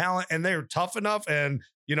enough talent and they're tough enough and,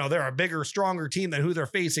 they're a bigger, stronger team than who they're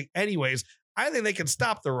facing anyways. I think they can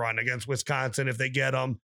stop the run against Wisconsin if they get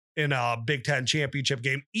them in a Big Ten championship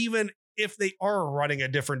game, even if they are running a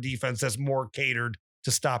different defense that's more catered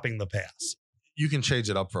to stopping the pass. You can change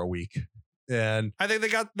it up for a week. And I think they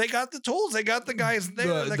got the tools. They got the guys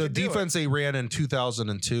there. The defense they ran in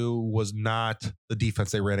 2002 was not the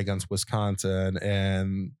defense they ran against Wisconsin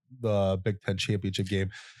and the Big Ten championship game.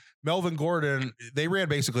 Melvin Gordon, they ran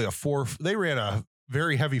basically a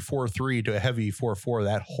very heavy 4-3 to a heavy 4-4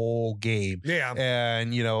 that whole game. Yeah.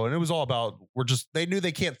 And, and it was all about, they knew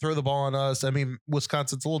they can't throw the ball on us. I mean,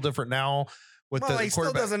 Wisconsin's a little different now with the he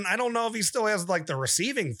still doesn't, I don't know if he still has like the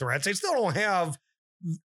receiving threats. They still don't have,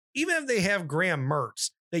 even if they have Graham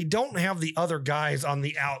Mertz, they don't have the other guys on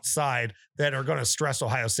the outside that are going to stress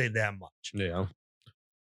Ohio State that much. Yeah.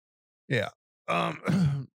 Yeah.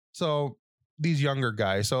 So these younger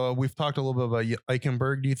guys. So we've talked a little bit about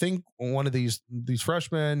Eichenberg. Do you think one of these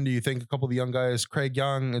freshmen? Do you think a couple of the young guys, Craig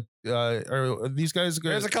Young, are these guys?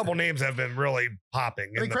 There's a couple names that have been really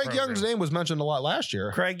popping. I mean, Craig Young's name was mentioned a lot last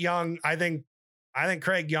year. Craig Young, I think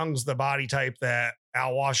Craig Young's the body type that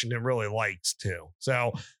Al Washington really likes too.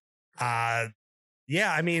 So,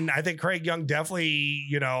 yeah, I mean, I think Craig Young definitely,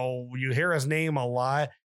 you hear his name a lot.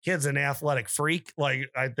 Kid's an athletic freak. Like,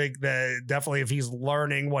 I think that definitely if he's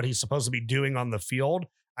learning what he's supposed to be doing on the field,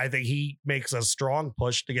 I think he makes a strong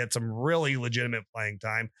push to get some really legitimate playing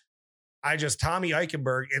time. Tommy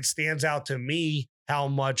Eichenberg, it stands out to me how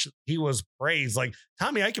much he was praised. Like,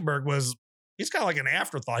 Tommy Eichenberg he's kind of like an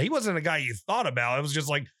afterthought. He wasn't a guy you thought about. It was just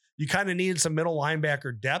like, you kind of needed some middle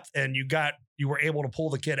linebacker depth and you were able to pull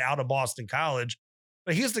the kid out of Boston College.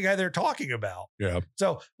 But he's the guy they're talking about. Yeah.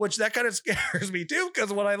 So, which that kind of scares me too,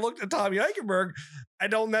 because when I looked at Tommy Eichenberg, I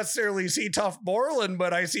don't necessarily see Tough Borland,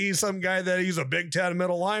 but I see some guy that he's a Big Ten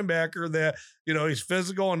middle linebacker that, he's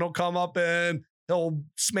physical and he'll come up and he'll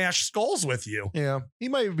smash skulls with you. Yeah. He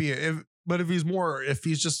might be, but if he's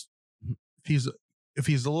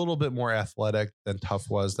a little bit more athletic than Tough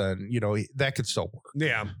was, then, that could still work.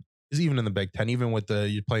 Yeah. Even in the Big Ten, even with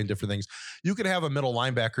you're playing different things, you could have a middle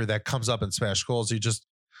linebacker that comes up and smash goals.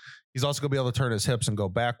 He's also gonna be able to turn his hips and go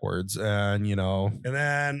backwards, and And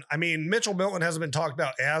then, I mean, Mitchell Milton hasn't been talked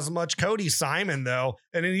about as much. Cody Simon, though,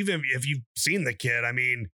 and even if you've seen the kid, I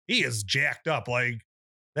mean, he is jacked up. Like,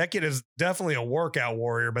 that kid is definitely a workout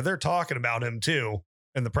warrior. But they're talking about him too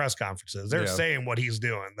in the press conferences. They're saying what he's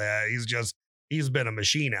doing. That he's been a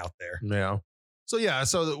machine out there. Yeah.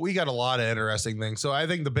 So we got a lot of interesting things. So I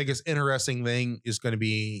think the biggest interesting thing is going to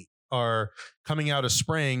be coming out of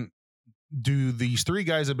spring. Do these three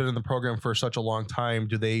guys have been in the program for such a long time?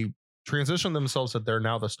 Do they transition themselves that they're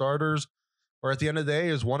now the starters? Or at the end of the day,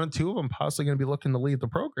 is one and two of them possibly going to be looking to leave the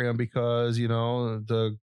program because,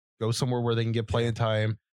 to go somewhere where they can get playing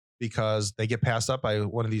time because they get passed up by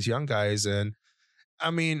one of these young guys? And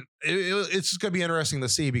I mean, it's just going to be interesting to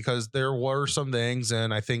see because there were some things,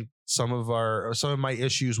 and I think some of my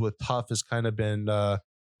issues with Tough has kind of been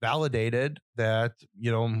validated that,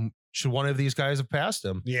 should one of these guys have passed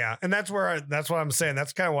him? Yeah. And that's what I'm saying.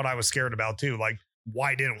 That's kind of what I was scared about too. Like,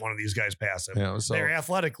 why didn't one of these guys pass him? Yeah, so they're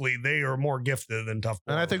athletically, they are more gifted than Tough.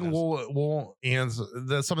 And I think we'll answer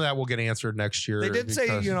some of that will get answered next year. They did say,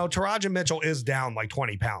 Taraja Mitchell is down like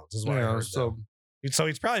 20 pounds is what I heard. So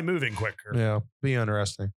he's probably moving quicker. Yeah. Be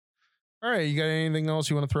interesting. All right. You got anything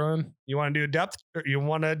else you want to throw in? You want to do a depth? Or you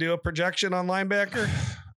want to do a projection on linebacker?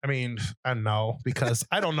 I mean, I don't know because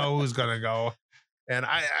I don't know who's going to go. And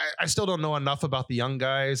I still don't know enough about the young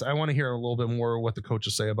guys. I want to hear a little bit more what the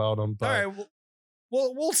coaches say about them. But all right.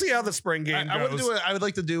 We'll see how the spring game goes. I would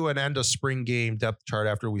like to do an end of spring game depth chart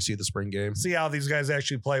after we see the spring game. See how these guys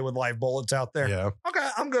actually play with live bullets out there. Yeah. Okay.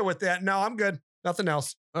 I'm good with that. No, I'm good. Nothing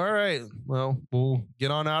else. All right. Well, we'll get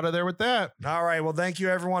on out of there with that. All right. Well, thank you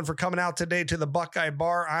everyone for coming out today to the Buckeye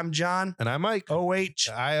Bar. I'm John. And I'm Mike. OH.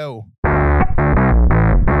 IO.